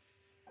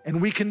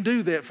 And we can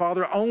do that,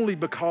 Father, only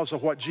because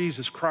of what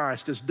Jesus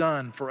Christ has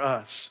done for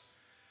us.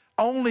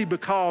 Only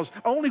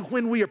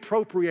when we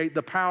appropriate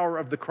the power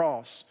of the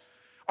cross.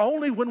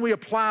 Only when we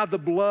apply the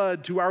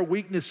blood to our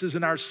weaknesses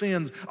and our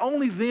sins.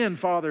 Only then,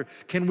 Father,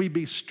 can we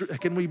be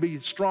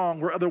strong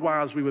where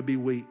otherwise we would be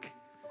weak.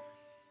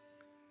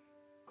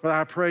 Father,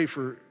 I pray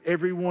for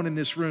everyone in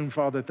this room,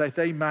 Father, that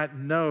they might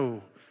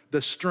know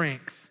the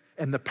strength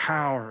and the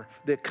power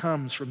that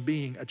comes from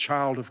being a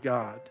child of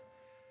God.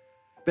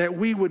 That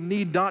we would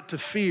need not to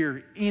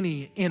fear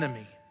any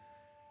enemy,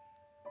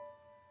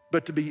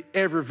 but to be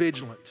ever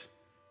vigilant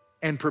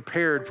and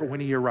prepared for when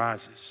he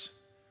arises.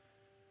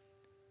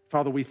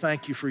 Father, we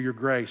thank you for your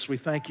grace. We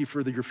thank you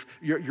for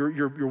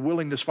your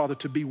willingness, Father,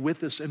 to be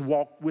with us and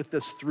walk with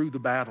us through the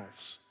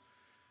battles.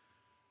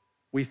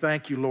 We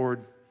thank you,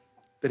 Lord,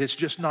 that it's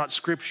just not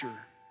Scripture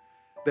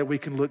that we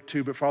can look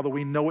to, but Father,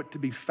 we know it to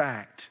be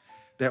fact,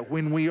 that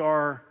when we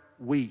are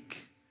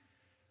weak,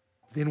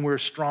 then we're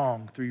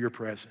strong through your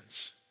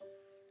presence.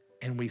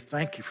 And we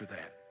thank you for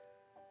that.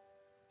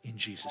 In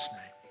Jesus'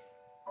 name.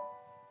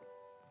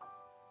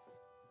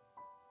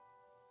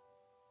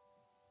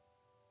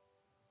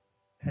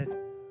 Heads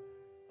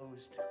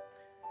closed.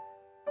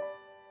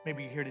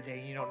 Maybe you're here today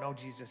and you don't know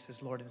Jesus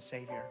as Lord and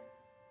Savior.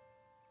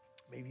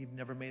 Maybe you've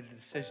never made a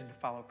decision to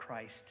follow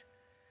Christ.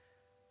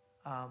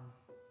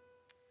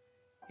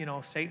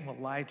 Satan will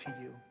lie to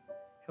you.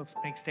 He'll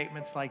make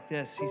statements like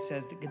this. He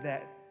says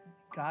that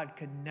God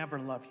could never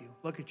love you.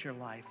 Look at your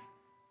life.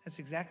 That's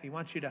exactly. He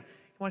wants you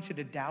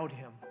to doubt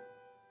him.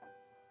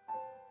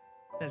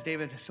 As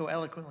David so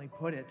eloquently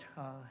put it,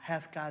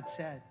 hath God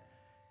said.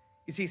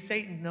 You see,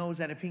 Satan knows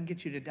that if he can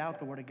get you to doubt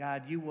the Word of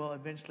God, you will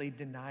eventually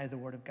deny the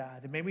Word of God.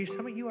 And maybe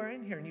some of you are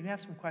in here and you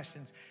have some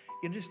questions.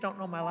 You just don't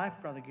know my life,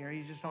 Brother Gary.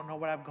 You just don't know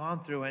what I've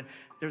gone through, and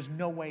there's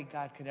no way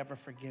God could ever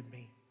forgive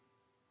me.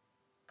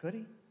 Could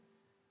he?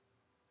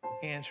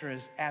 The answer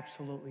is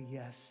absolutely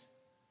yes.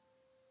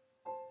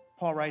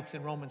 Paul writes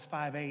in Romans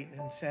 5:8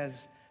 and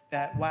says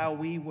that while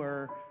we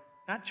were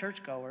not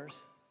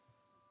churchgoers,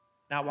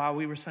 not while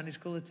we were Sunday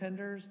school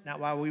attenders, not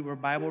while we were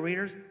Bible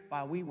readers,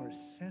 while we were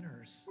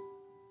sinners,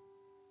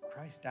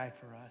 Christ died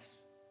for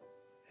us.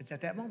 It's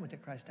at that moment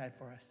that Christ died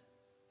for us,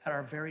 at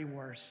our very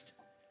worst.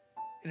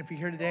 And if you're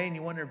here today and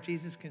you wonder if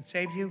Jesus can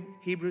save you,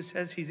 Hebrews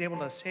says he's able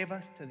to save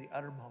us to the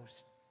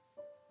uttermost.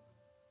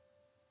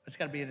 It's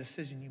got to be a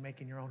decision you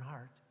make in your own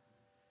heart.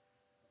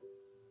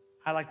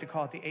 I like to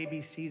call it the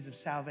ABCs of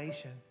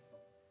salvation.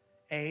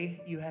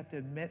 A, you have to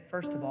admit,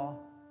 first of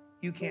all,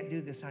 you can't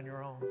do this on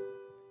your own.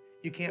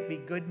 You can't be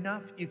good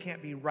enough. You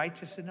can't be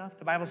righteous enough.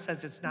 The Bible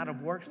says it's not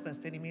of works,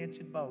 lest any man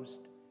should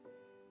boast.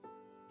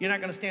 You're not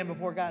going to stand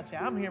before God and say,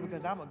 I'm here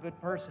because I'm a good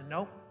person.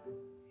 Nope.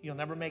 You'll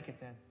never make it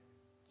then.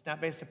 It's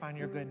not based upon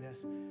your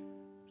goodness.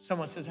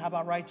 Someone says, how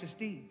about righteous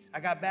deeds? I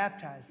got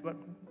baptized.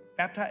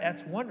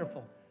 That's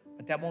wonderful,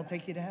 but that won't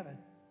take you to heaven.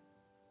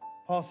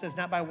 Paul says,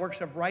 not by works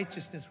of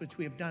righteousness which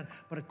we have done,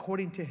 but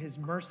according to his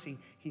mercy,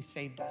 he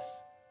saved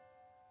us.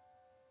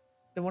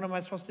 Then what am I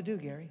supposed to do,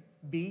 Gary?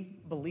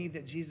 Believe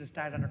that Jesus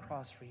died on a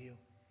cross for you.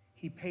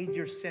 He paid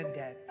your sin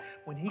debt.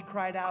 When he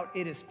cried out,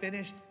 it is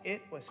finished,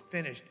 it was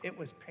finished. It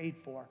was paid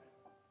for,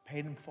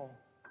 paid in full.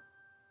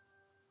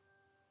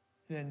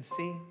 And then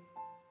C,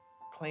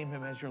 claim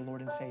him as your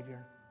Lord and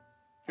Savior.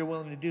 If you're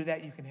willing to do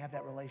that, you can have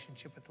that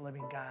relationship with the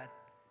living God.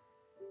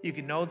 You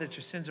can know that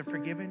your sins are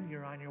forgiven,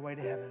 you're on your way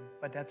to heaven.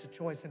 But that's a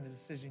choice and a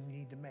decision you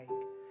need to make.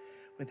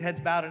 With heads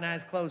bowed and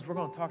eyes closed, we're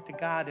going to talk to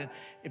God. And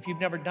if you've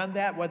never done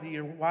that, whether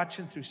you're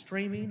watching through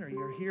streaming or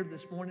you're here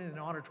this morning in an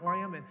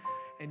auditorium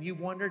and you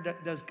wonder,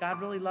 does God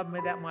really love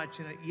me that much?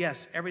 And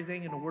yes,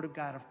 everything in the Word of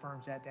God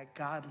affirms that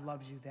God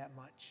loves you that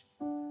much.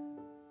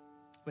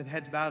 With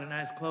heads bowed and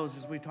eyes closed,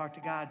 as we talk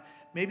to God,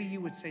 maybe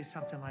you would say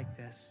something like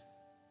this.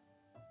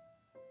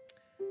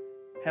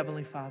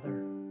 Heavenly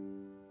Father,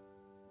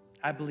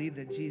 I believe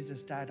that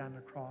Jesus died on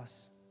the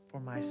cross for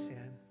my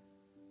sin.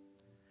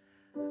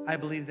 I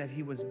believe that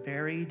he was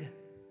buried,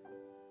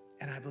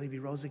 and I believe he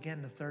rose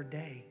again the third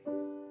day.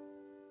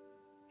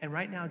 And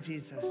right now,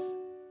 Jesus,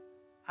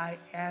 I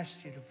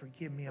asked you to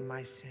forgive me of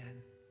my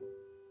sin.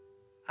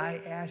 I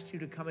asked you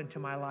to come into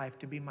my life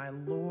to be my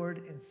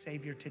Lord and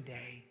Savior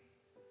today.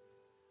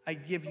 I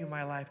give you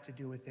my life to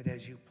do with it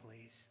as you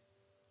please.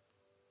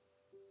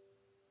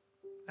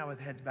 Now with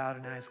heads bowed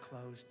and eyes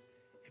closed,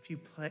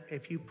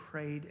 if you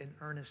prayed in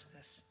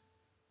earnestness,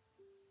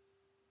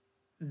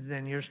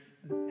 then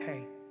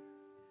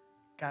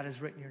God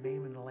has written your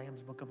name in the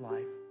Lamb's Book of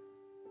Life.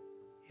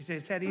 You say,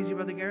 it's that easy,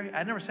 Brother Gary?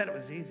 I never said it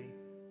was easy,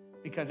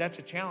 because that's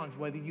a challenge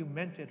whether you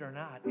meant it or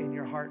not in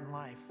your heart and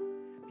life.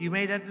 If you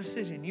made that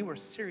decision, you were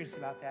serious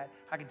about that,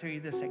 I can tell you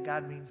this, that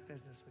God means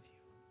business with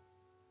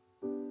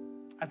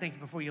you. I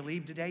think before you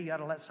leave today, you ought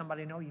to let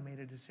somebody know you made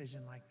a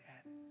decision like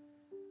that.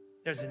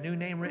 There's a new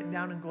name written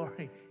down in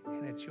glory,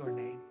 and it's your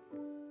name.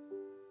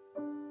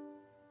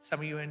 Some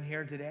of you in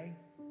here today,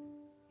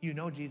 you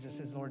know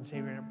Jesus is Lord and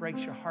Savior, and it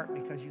breaks your heart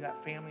because you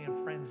got family and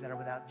friends that are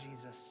without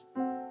Jesus.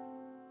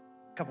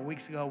 A couple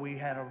weeks ago, we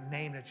had a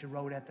name that you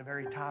wrote at the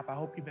very top. I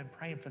hope you've been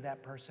praying for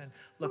that person,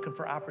 looking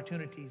for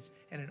opportunities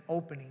and an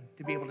opening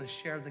to be able to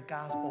share the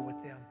gospel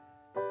with them,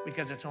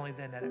 because it's only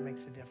then that it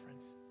makes a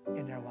difference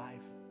in their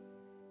life.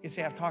 You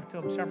say, I've talked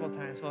to them several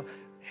times. Well,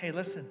 hey,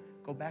 listen,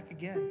 go back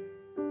again.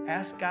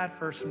 Ask God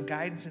for some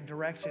guidance and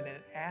direction, and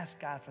ask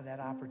God for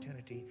that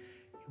opportunity.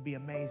 You'll be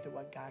amazed at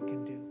what God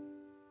can do.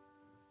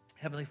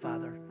 Heavenly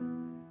Father,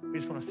 we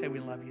just want to say we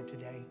love you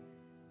today.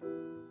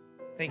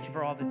 Thank you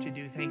for all that you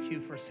do. Thank you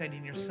for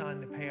sending your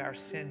Son to pay our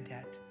sin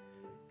debt.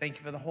 Thank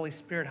you for the Holy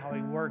Spirit, how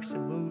he works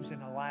and moves in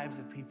the lives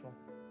of people,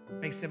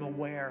 makes them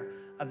aware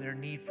of their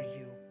need for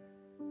you.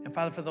 And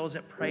Father, for those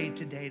that prayed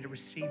today to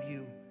receive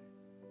you,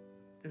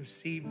 to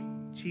receive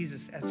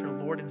Jesus as their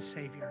Lord and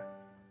Savior,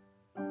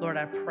 Lord,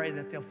 I pray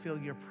that they'll feel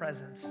your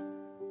presence.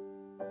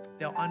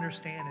 They'll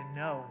understand and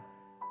know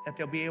that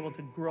they'll be able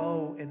to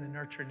grow in the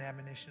nurture and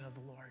admonition of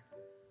the Lord.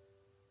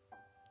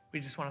 We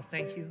just want to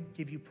thank you,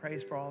 give you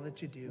praise for all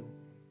that you do.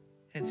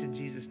 And it's in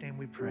Jesus' name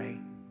we pray.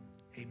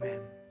 Amen.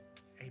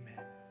 Amen.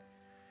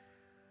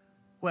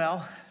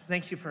 Well,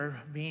 thank you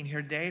for being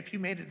here today. If you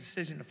made a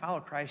decision to follow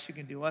Christ, you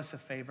can do us a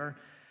favor.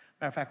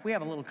 Matter of fact, we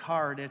have a little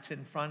card. It's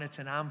in front. It's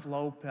an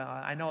envelope.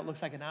 I know it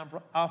looks like an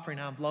offering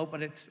envelope,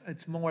 but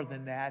it's more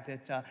than that.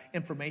 It's an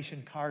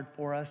information card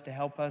for us to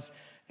help us.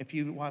 If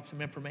you want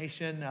some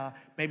information,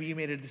 maybe you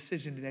made a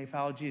decision today,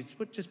 follow Jesus.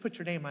 Just put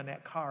your name on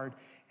that card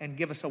and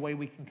give us a way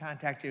we can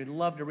contact you. We'd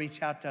love to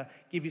reach out to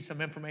give you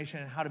some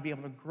information on how to be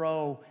able to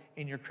grow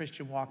in your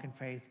Christian walk in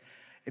faith.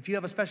 If you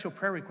have a special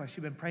prayer request,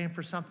 you've been praying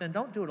for something,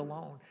 don't do it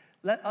alone.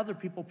 Let other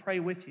people pray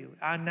with you.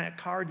 On that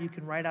card, you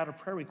can write out a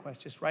prayer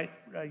request. Just write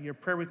your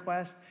prayer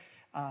request.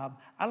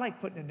 I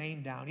like putting a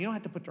name down. You don't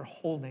have to put their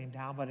whole name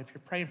down, but if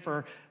you're praying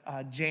for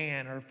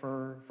Jan or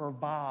for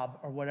Bob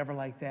or whatever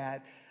like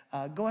that,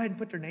 go ahead and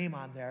put their name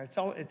on there.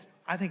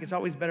 I think it's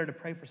always better to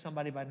pray for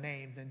somebody by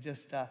name than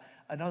just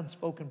an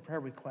unspoken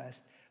prayer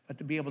request, but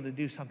to be able to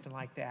do something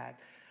like that.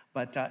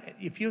 But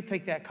if you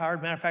take that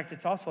card, matter of fact,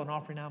 it's also an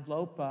offering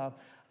envelope.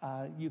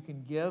 You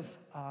can give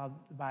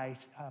by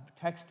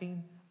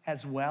texting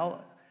as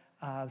well.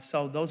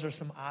 So those are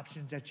some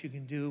options that you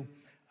can do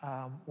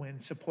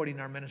when supporting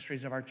our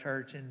ministries of our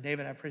church. And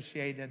David, I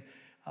appreciate it.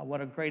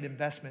 What a great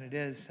investment it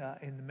is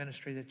in the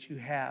ministry that you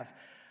have.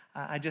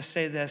 I just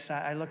say this,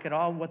 I look at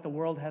all what the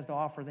world has to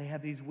offer. They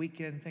have these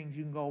weekend things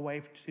you can go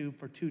away to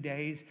for 2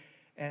 days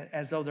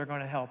as though they're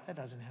going to help. That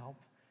doesn't help.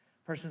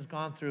 A person's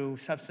gone through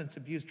substance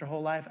abuse their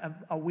whole life.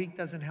 A week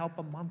doesn't help,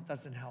 a month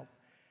doesn't help.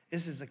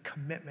 This is a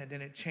commitment,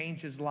 and it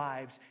changes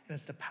lives, and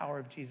it's the power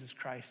of Jesus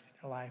Christ in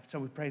their life. So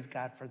we praise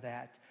God for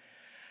that.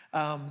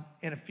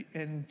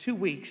 In 2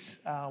 weeks,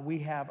 we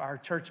have our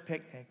church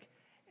picnic,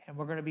 and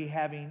we're going to be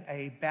having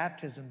a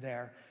baptism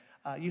there.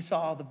 You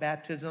saw all the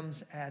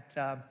baptisms at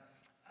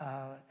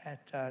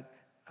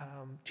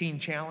Teen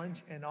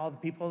Challenge and all the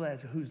people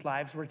whose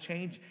lives were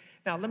changed.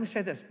 Now, let me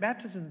say this.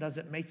 Baptism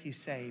doesn't make you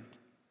saved,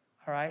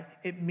 all right?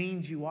 It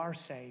means you are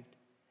saved.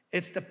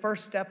 It's the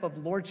first step of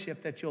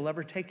lordship that you'll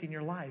ever take in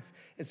your life.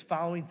 It's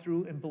following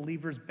through in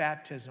believer's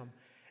baptism.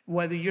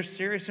 Whether you're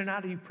serious or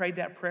not, if you prayed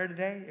that prayer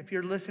today, if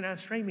you're listening on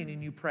streaming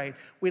and you prayed,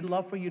 we'd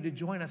love for you to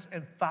join us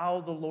and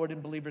follow the Lord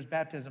in believer's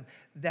baptism.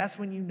 That's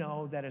when you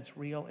know that it's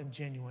real and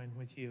genuine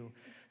with you.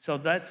 So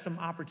that's some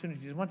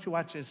opportunities. Why don't you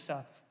watch this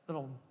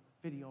little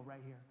video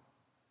right here.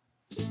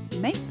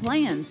 Make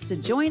plans to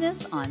join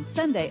us on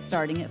Sunday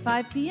starting at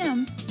 5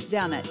 p.m.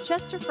 down at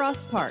Chester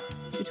Frost Park,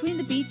 between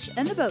the beach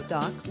and the boat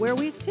dock, where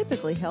we've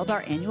typically held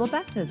our annual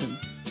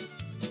baptisms.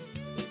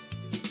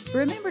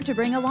 Remember to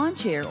bring a lawn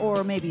chair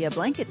or maybe a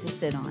blanket to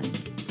sit on.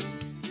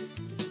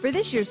 For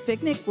this year's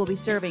picnic, we'll be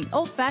serving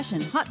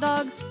old-fashioned hot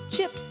dogs,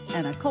 chips,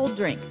 and a cold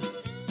drink.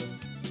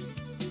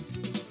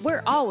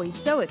 We're always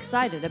so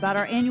excited about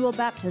our annual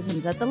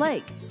baptisms at the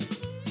lake.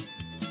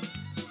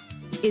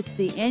 It's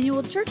the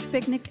annual church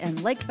picnic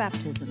and lake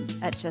baptisms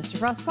at Chester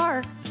Frost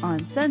Park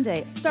on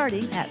Sunday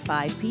starting at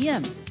 5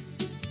 p.m.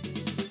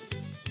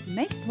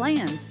 Make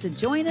plans to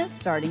join us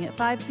starting at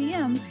 5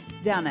 p.m.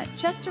 down at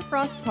Chester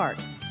Frost Park,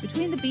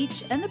 between the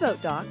beach and the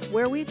boat dock,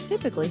 where we've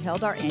typically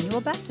held our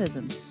annual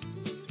baptisms.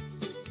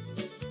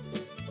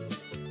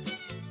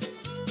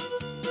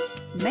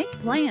 Make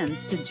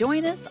plans to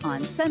join us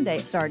on Sunday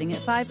starting at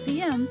 5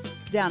 p.m.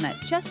 down at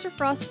Chester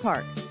Frost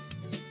Park.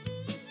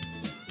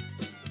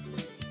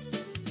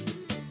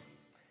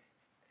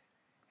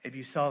 If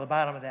you saw the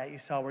bottom of that, you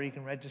saw where you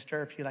can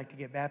register if you'd like to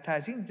get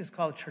baptized. You can just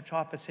call the church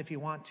office if you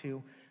want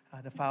to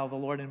follow the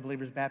Lord in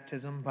believer's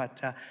baptism.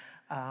 But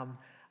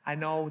I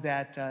know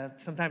that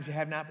sometimes you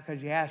have not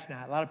because you ask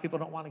not. A lot of people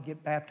don't want to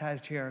get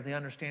baptized here. They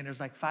understand there's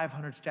like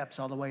 500 steps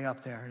all the way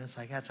up there. And it's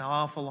like, that's an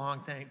awful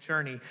long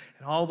journey.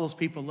 And all those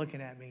people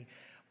looking at me.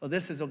 Well,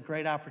 this is a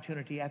great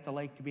opportunity at the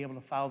lake to be able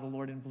to follow the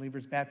Lord in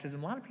believer's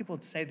baptism. A lot of people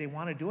would say they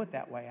want to do it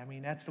that way. I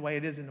mean, that's the way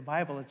it is in the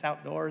Bible. It's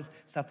outdoors,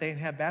 stuff. They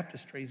didn't have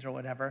baptistries or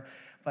whatever.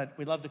 But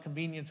we love the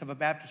convenience of a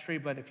baptistry.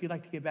 But if you'd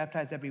like to get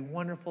baptized, that'd be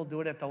wonderful. Do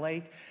it at the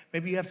lake.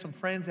 Maybe you have some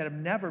friends that have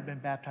never been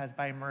baptized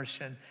by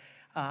immersion.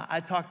 I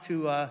talked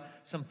to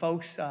some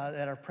folks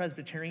that are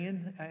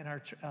Presbyterian in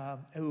our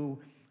who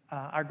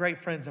are great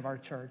friends of our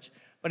church.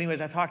 But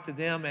anyways, I talked to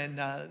them, and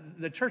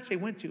the church they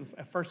went to,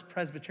 First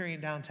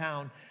Presbyterian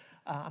downtown,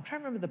 I'm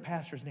trying to remember the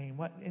pastor's name.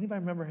 Anybody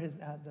remember his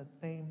the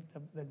name,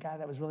 the guy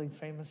that was really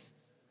famous?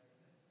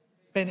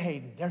 Ben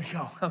Hayden. There you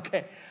go.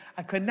 Okay.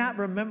 I could not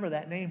remember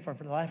that name for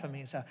the life of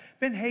me. So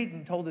Ben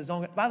Hayden told his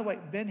own, by the way,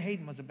 Ben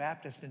Hayden was a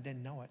Baptist and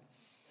didn't know it.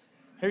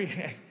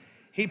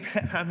 He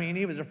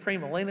was a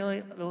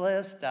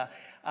premillennialist.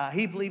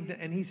 He believed,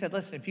 and he said,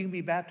 listen, if you can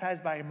be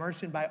baptized by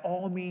immersion, by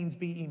all means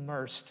be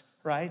immersed,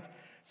 right?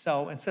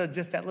 So instead of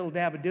just that little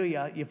dab of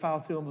you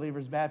follow through in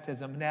believer's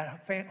baptism. And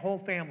that whole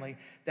family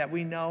that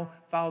we know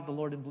followed the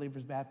Lord in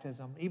believer's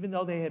baptism. Even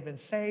though they had been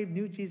saved,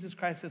 knew Jesus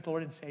Christ as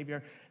Lord and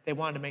Savior, they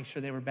wanted to make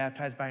sure they were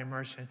baptized by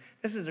immersion.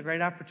 This is a great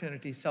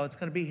opportunity. So it's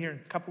going to be here in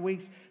a couple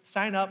weeks.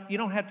 Sign up. You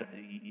don't have to,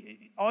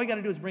 all you got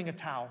to do is bring a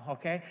towel,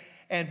 okay?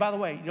 And by the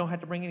way, you don't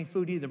have to bring any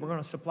food either. We're going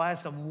to supply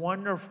some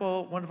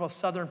wonderful, wonderful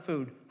Southern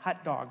food,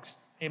 hot dogs.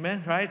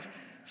 Amen, right?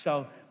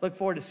 So look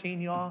forward to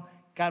seeing you all.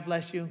 God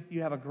bless you.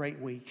 You have a great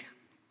week.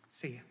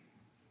 See you.